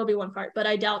of it, there'll be one part, but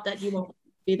I doubt that you won't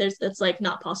be. That's like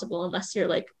not possible unless you're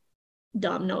like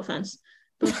dumb, no offense.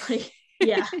 But like,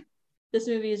 yeah, this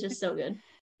movie is just so good.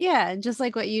 Yeah, just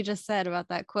like what you just said about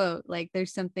that quote, like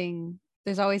there's something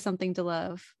There's always something to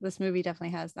love. This movie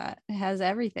definitely has that. It has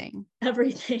everything.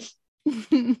 Everything.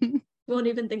 Won't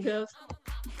even think of.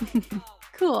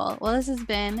 Cool. Well, this has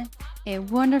been a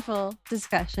wonderful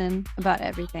discussion about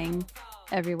everything,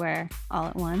 everywhere, all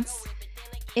at once.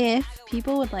 If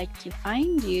people would like to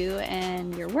find you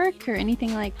and your work or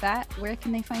anything like that, where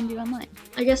can they find you online?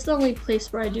 I guess the only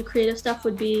place where I do creative stuff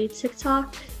would be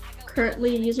TikTok.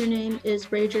 Currently, username is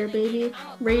Rager Baby.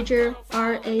 Rager,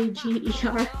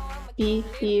 RAGERBBY.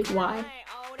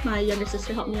 My younger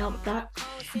sister helped me out with that.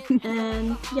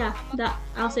 And yeah,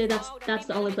 I'll say that's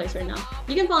the only place right now.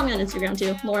 You can follow me on Instagram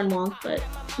too, Lauren Wong, but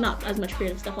not as much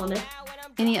creative stuff on there.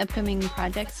 Any upcoming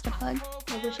projects to plug?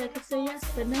 I wish I could say yes,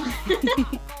 but no.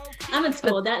 I'm in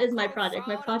school. That is my project.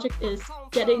 My project is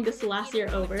getting this last year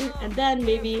over, and then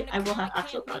maybe I will have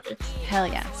actual projects. Hell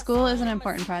yeah. School is an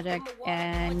important project,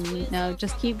 and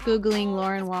just keep Googling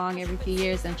Lauren Wong every few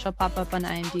years, and she'll pop up on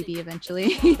IMDb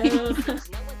eventually.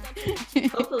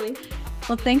 Hopefully.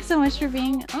 Well, thanks so much for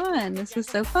being on. This was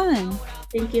so fun.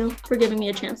 Thank you for giving me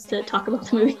a chance to talk about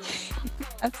the movie.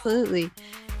 Absolutely.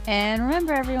 And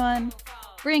remember, everyone,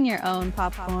 bring your own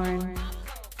popcorn.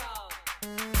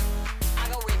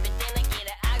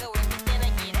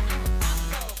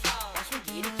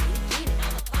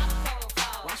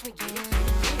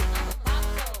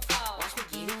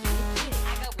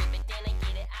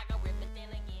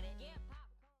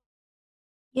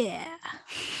 Yeah.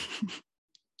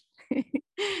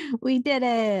 We did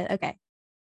it. Okay.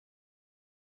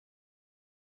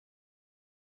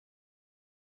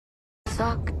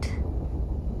 Sucked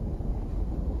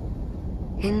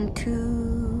into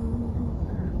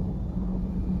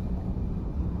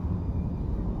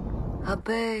a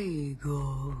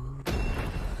bagel.